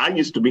 To me, I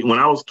used to be, when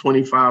I was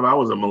 25, I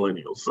was a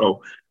millennial.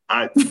 So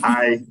I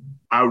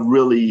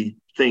really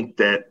think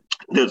that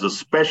there's a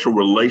special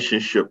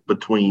relationship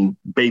between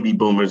baby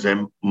boomers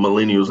and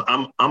millennials.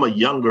 I'm a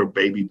younger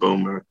baby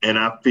boomer, and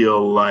I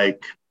feel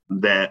like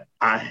that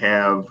I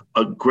have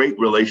a great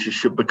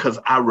relationship because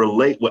I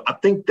relate with, I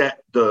think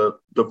that the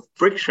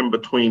friction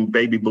between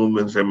baby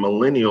boomers and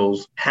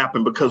millennials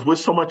happen because we're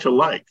so much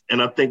alike.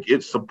 And I think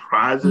it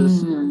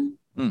surprises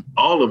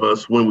all of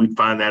us when we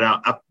find that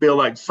out. I feel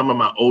like some of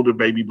my older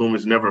baby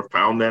boomers never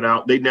found that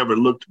out. They never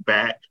looked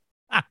back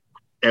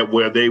at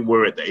where they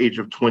were at the age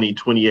of 20,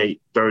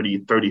 28, 30,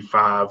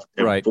 35,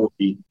 and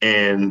 40.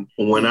 And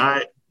when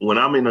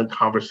I'm in a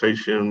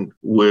conversation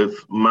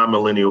with my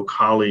millennial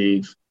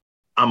colleagues,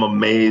 I'm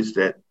amazed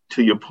at,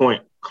 to your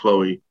point,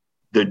 Chloe,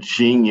 the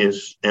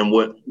genius and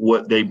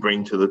what they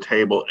bring to the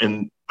table.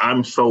 And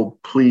I'm so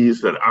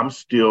pleased that I'm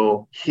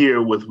still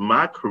here with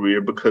my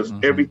career because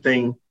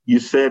everything you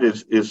said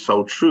is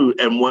so true.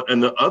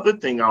 And the other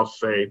thing I'll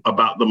say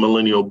about the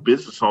millennial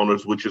business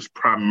owners, which is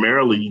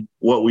primarily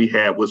what we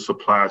had with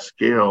Supply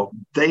Scale,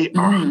 they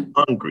are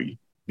hungry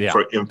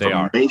for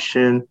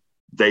information.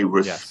 They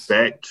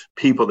respect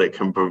people that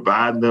can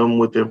provide them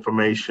with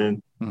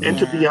information. And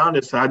to be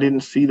honest, I didn't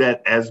see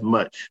that as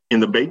much in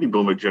the baby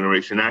boomer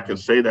generation. I can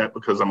say that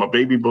because I'm a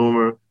baby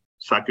boomer,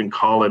 so I can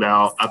call it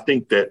out. I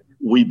think that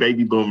we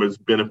baby boomers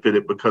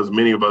benefited because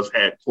many of us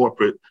had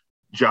corporate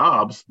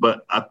jobs,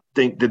 but I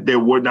think that there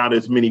were not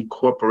as many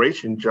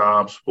corporation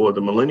jobs for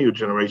the millennial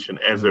generation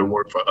as there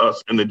were for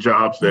us. And the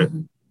jobs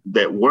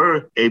that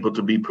were able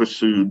to be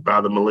pursued by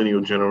the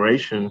millennial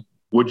generation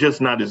were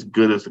just not as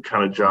good as the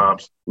kind of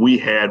jobs we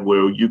had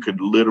where you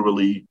could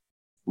literally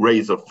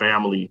raise a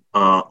family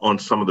on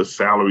some of the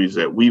salaries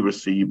that we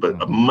received,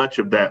 but much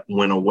of that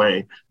went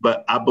away.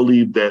 But I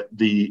believe that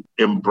the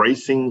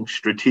embracing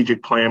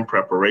strategic plan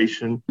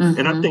preparation,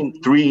 and I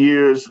think 3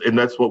 years, and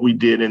that's what we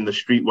did in the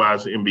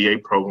Streetwise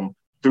MBA program,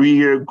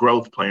 3-year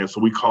growth plan. So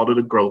we called it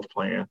a growth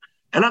plan.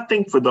 And I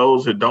think for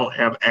those that don't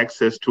have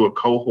access to a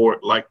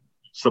cohort like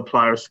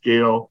Supplier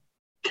Scale,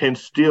 can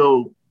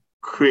still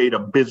create a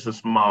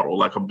business model,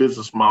 like a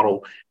business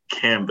model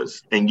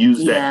canvas, and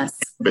use that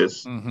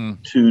canvas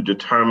to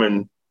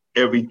determine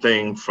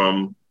everything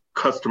from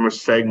customer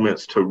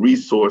segments to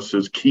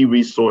resources, key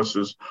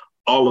resources,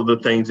 all of the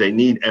things they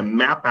need, and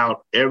map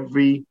out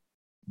every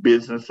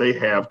business they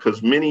have.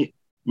 Because many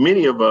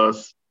of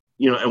us,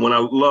 and when I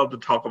love to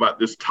talk about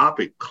this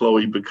topic,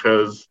 Chloe,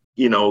 because,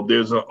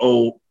 there's an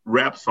old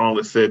rap song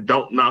that said,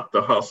 "Don't knock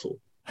the hustle."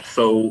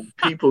 So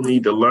people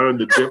need to learn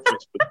the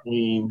difference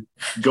between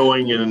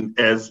going in,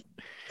 as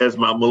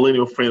my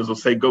millennial friends will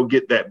say, go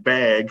get that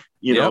bag.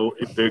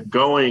 If they're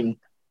going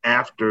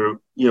after,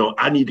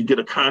 I need to get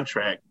a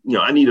contract,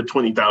 I need a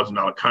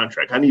 $20,000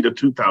 contract. I need a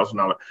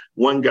 $2,000.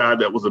 One guy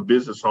that was a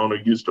business owner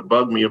used to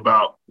bug me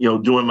about,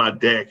 doing my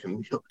deck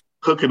and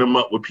hooking them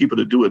up with people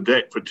to do a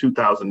deck for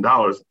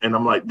 $2,000. And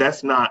I'm like,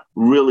 that's not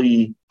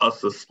really a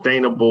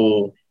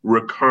sustainable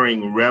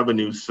recurring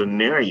revenue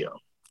scenario.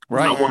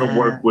 Right. I want to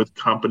work with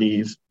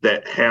companies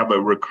that have a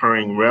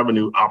recurring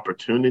revenue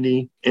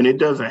opportunity. And it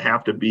doesn't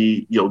have to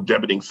be,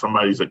 debiting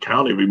somebody's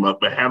account every month,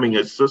 but having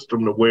a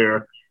system to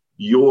where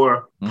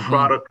your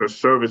product or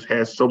service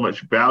has so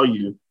much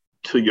value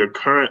to your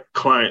current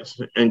clients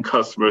and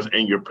customers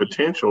and your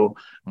potential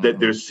that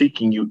they're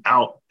seeking you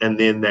out. And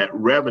then that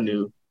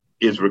revenue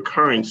is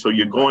recurring. So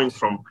you're going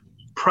from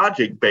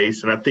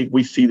project-based, and I think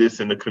we see this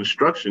in the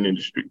construction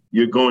industry.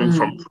 You're going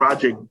from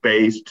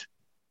project-based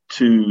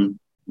to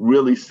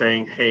really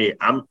saying, hey,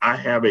 I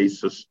have a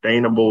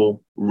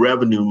sustainable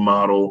revenue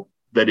model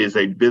that is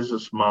a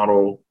business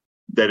model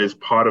that is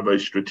part of a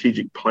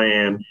strategic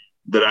plan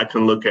that I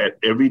can look at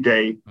every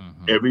day,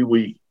 every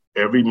week,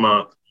 every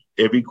month,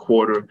 every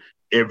quarter,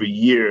 every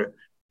year.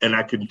 And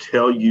I can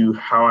tell you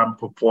how I'm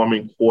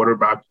performing quarter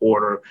by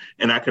quarter.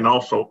 And I can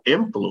also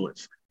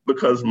influence,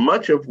 because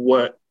much of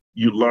what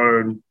you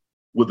learn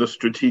with a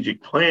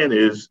strategic plan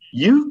is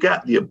you've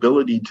got the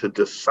ability to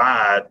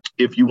decide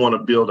if you want to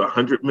build a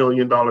 $100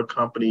 million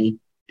company,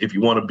 if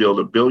you want to build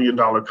 $1 billion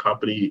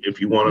company, if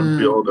you want to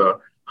build a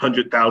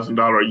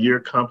 $100,000 a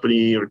year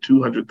company or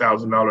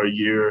 $200,000 a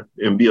year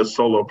and be a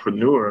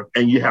solopreneur.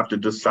 And you have to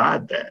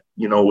decide that,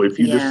 if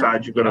you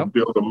decide you're going to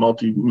build a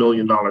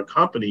multi-million-dollar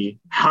company,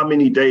 how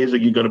many days are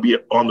you going to be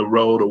on the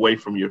road away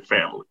from your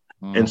family?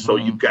 And so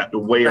you've got to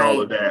weigh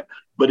all of that.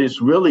 But it's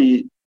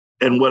really,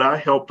 and what I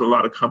helped a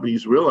lot of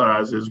companies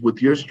realize is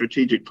with your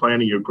strategic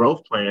plan and your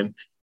growth plan,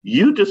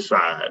 you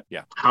decide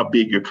how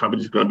big your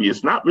company is going to be.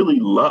 It's not really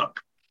luck.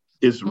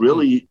 It's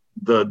really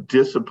the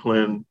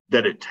discipline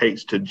that it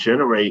takes to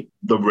generate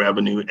the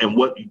revenue. And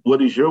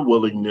what is your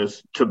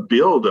willingness to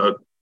build a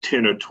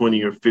 10 or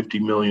 20 or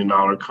 $50 million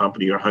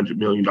company or $100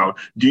 million?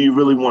 Do you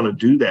really want to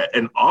do that?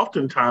 And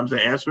oftentimes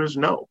the answer is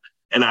no.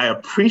 And I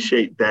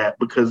appreciate that,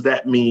 because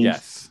that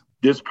means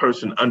this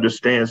person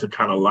understands the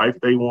kind of life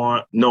they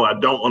want. No, I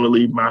don't want to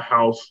leave my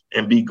house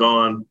and be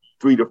gone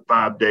 3 to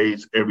 5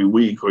 days every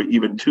week or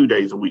even 2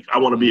 days a week. I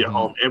want to be at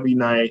home every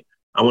night.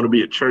 I want to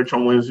be at church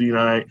on Wednesday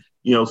night.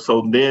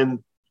 So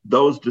then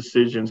those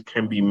decisions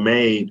can be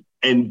made,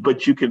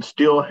 but you can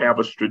still have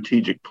a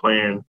strategic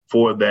plan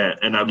for that.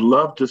 And I'd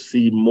love to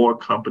see more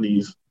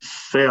companies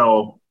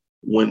sell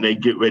when they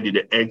get ready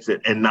to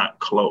exit and not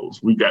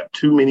close. We got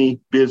too many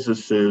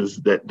businesses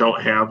that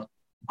don't have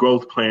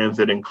growth plans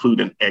that include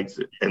an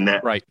exit, and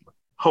that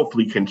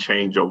hopefully can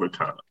change over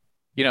time.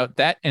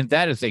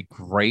 That is a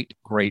great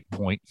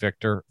point,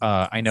 Victor.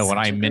 I know when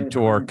I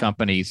mentor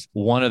companies,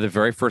 one of the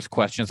very first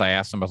questions I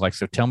ask them is like,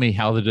 so tell me,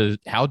 how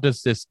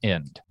does this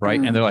end? Right.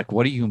 And they're like,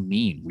 what do you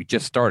mean? We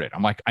just started.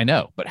 I'm like, I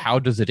know, but how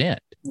does it end?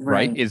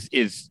 Right.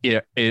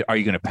 Are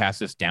you going to pass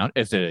this down?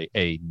 Is it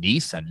a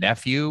niece, a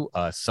nephew,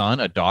 a son,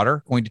 a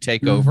daughter going to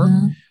take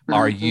over?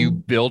 Are you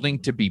building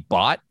to be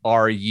bought?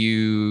 Are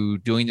you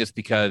doing this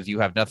because you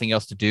have nothing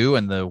else to do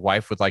and the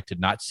wife would like to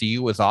not see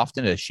you as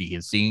often as she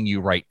is seeing you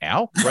right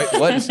now?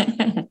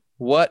 Right.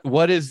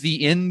 What is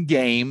the end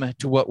game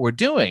to what we're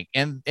doing?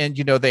 And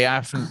they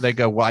ask them, they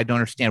go, well, I don't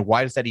understand.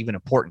 Why is that even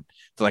important?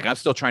 It's like, I'm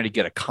still trying to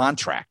get a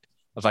contract.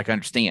 I was like, I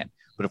understand.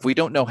 But if we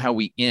don't know how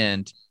we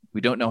end, we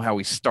don't know how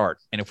we start.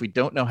 And if we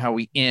don't know how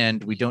we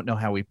end, we don't know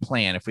how we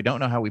plan. If we don't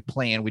know how we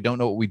plan, we don't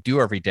know what we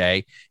do every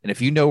day. And if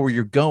you know where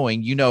you're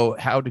going, you know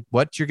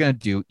what you're going to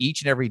do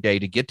each and every day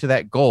to get to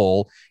that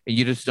goal. And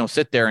you just don't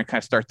sit there and kind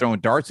of start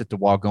throwing darts at the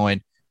wall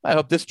going, I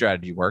hope this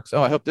strategy works.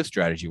 Oh, I hope this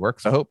strategy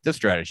works. I hope this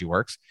strategy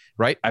works.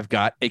 Right. I've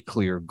got a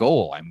clear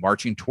goal. I'm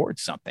marching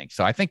towards something.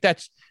 So I think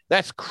that's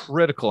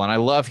critical. And I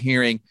love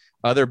hearing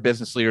other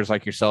business leaders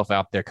like yourself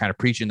out there kind of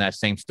preaching that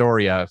same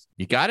story of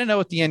you got to know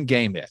what the end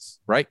game is,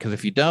 right? Because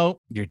if you don't,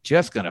 you're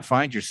just going to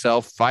find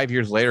yourself 5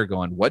 years later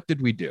going, what did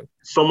we do?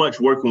 So much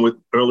working with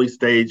early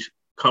stage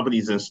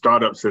companies and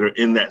startups that are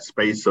in that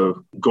space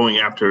of going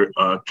after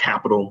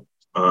capital.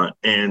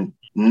 And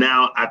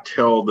now I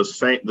tell the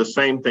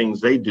same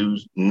things they do,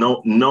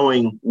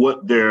 knowing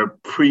what their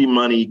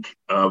pre-money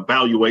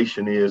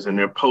valuation is and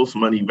their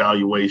post-money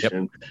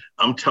valuation. Yep.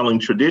 I'm telling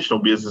traditional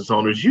business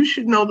owners, you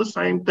should know the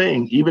same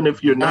thing. Even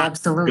if you're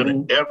not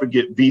going to ever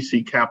get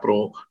VC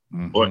capital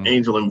or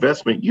angel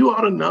investment, you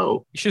ought to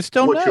know you should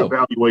still what know your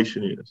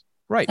valuation is.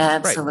 Right.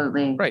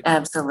 Absolutely. Right.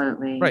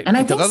 Absolutely. Right. And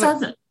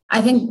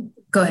I think,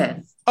 go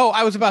ahead. Oh,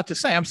 I was about to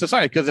say, I'm so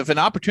sorry, because if an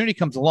opportunity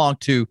comes along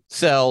to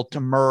sell, to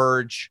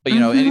merge,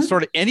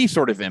 any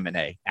sort of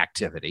M&A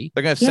activity,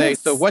 they're going to say,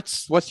 so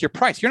what's your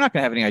price? You're not going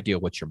to have any idea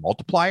what your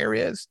multiplier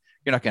is.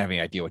 You're not going to have any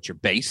idea what your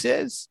base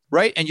is,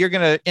 right? And you're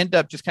going to end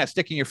up just kind of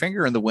sticking your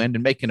finger in the wind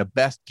and making a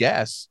best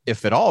guess,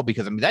 if at all,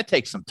 because that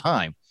takes some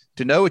time.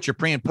 To know what your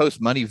pre and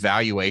post money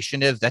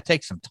valuation is, that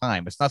takes some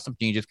time. It's not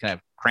something you just kind of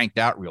cranked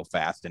out real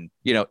fast. And,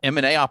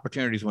 M&A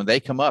opportunities, when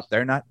they come up,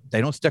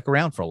 they don't stick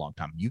around for a long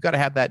time. You got to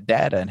have that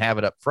data and have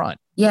it up front.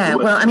 Yeah.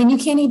 Well, you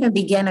can't even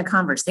begin a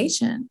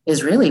conversation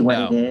is really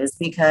what it is,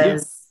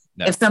 because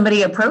if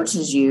somebody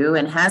approaches you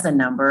and has a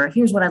number,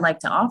 here's what I'd like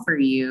to offer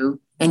you,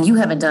 and you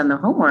haven't done the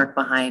homework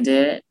behind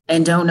it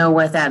and don't know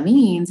what that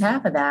means,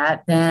 half of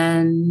that,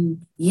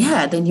 then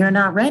you're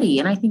not ready.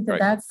 And I think that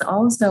that's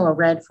also a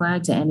red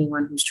flag to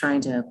anyone who's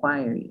trying to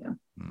acquire you.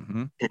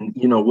 Mm-hmm.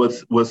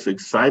 And, what's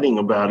exciting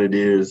about it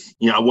is,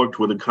 I worked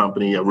with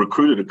I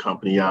recruited a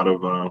company out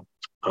of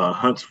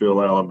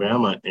Huntsville,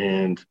 Alabama.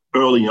 And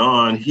early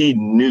on, he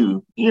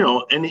knew,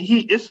 and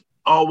it's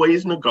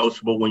always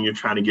negotiable when you're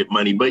trying to get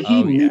money, but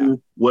he knew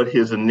what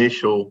his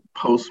initial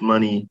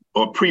post-money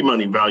or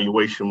pre-money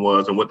valuation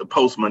was and what the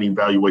post-money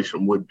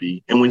valuation would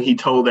be. And when he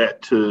told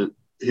that to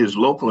his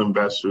local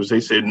investors,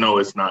 they said, no,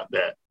 it's not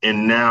that.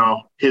 And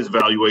now his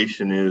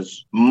valuation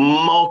is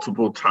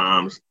multiple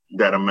times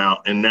that amount.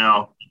 And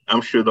now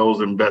I'm sure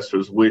those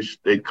investors wish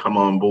they'd come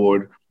on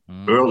board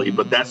early,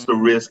 but that's the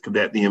risk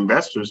that the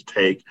investors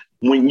take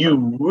when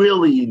you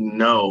really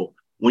know,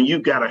 when you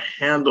got a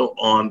handle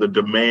on the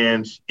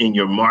demands in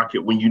your market,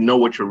 when you know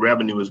what your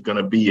revenue is going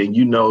to be, and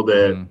you know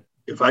that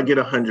if I get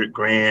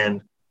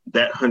 $100,000,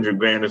 that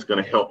 $100,000 is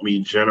going to help me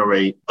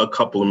generate a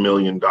couple of $1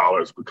 million,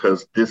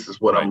 because this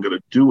is what I'm going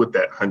to do with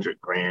that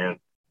 $100,000,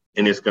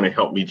 and it's going to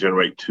help me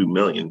generate $2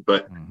 million.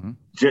 But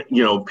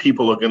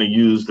people are going to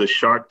use the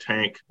Shark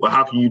Tank. Well,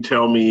 how can you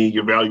tell me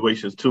your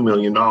valuation is $2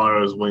 million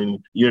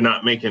when you're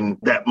not making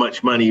that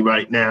much money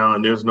right now,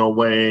 and there's no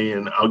way,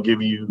 and I'll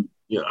give you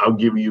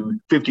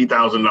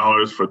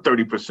 $50,000 for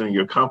 30% of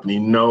your company.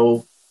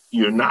 No,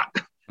 you're not.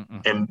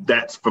 And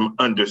that's from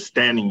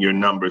understanding your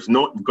numbers.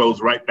 No, it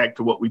goes right back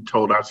to what we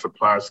told our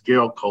supplier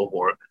scale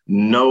cohort.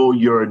 Know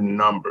your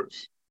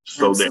numbers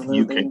so that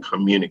you can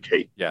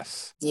communicate.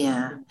 Yes.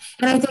 Yeah.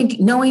 And I think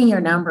knowing your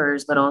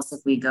numbers, but also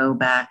if we go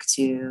back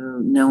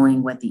to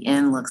knowing what the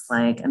end looks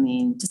like,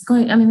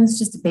 it's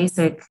just a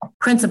basic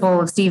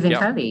principle of Stephen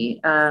Covey.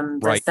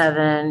 The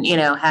 7,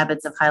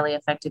 habits of highly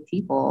effective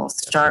people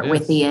start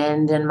with the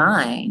end in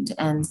mind.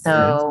 And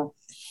so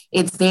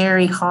it's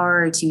very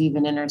hard to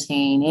even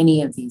entertain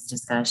any of these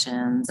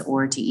discussions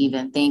or to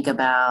even think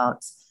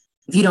about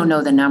if you don't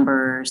know the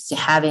numbers to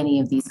have any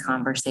of these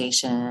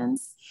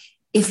conversations,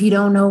 if you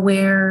don't know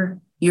where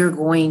you're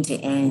going to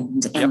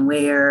end and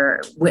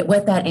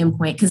what that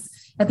endpoint, because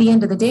at the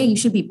end of the day, you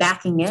should be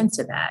backing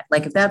into that.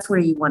 Like if that's where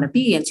you want to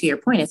be, and to your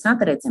point, it's not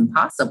that it's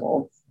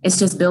impossible. It's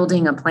just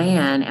building a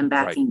plan and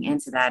backing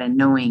into that and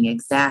knowing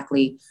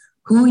exactly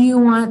who you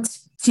want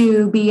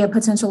to be a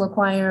potential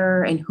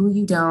acquirer and who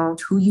you don't,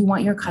 who you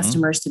want your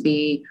customers to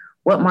be,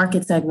 what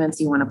market segments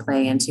you want to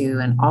play into,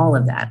 and all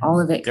of that. All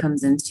of it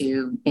comes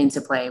into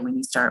play when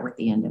you start with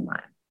the end in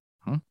mind.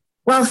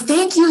 Well,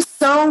 thank you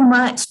so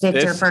much,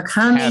 Victor, for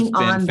coming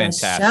on the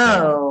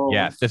show.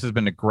 Yes, this has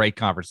been a great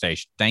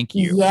conversation. Thank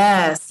you.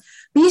 Yes.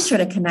 Be sure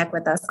to connect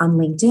with us on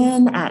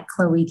LinkedIn at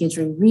Chloe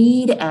Guidry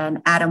Reed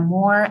and Adam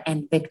Moore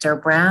and Victor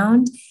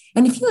Brown.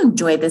 And if you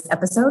enjoyed this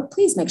episode,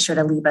 please make sure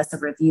to leave us a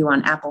review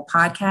on Apple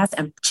Podcasts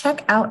and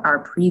check out our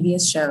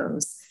previous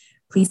shows.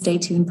 Please stay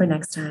tuned for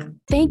next time.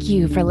 Thank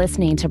you for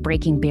listening to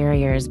Breaking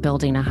Barriers,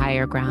 Building a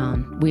Higher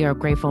Ground. We are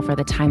grateful for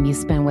the time you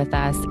spend with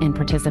us and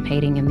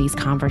participating in these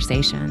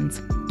conversations.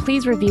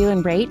 Please review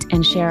and rate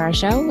and share our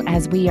show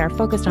as we are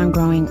focused on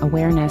growing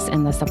awareness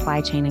in the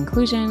supply chain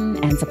inclusion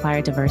and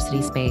supplier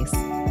diversity space.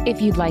 If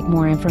you'd like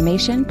more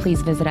information,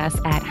 please visit us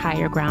at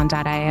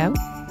higherground.io.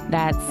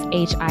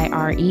 That's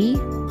HIRE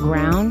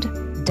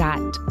ground.io.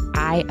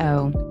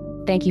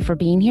 Thank you for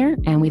being here,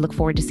 and we look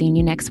forward to seeing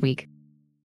you next week.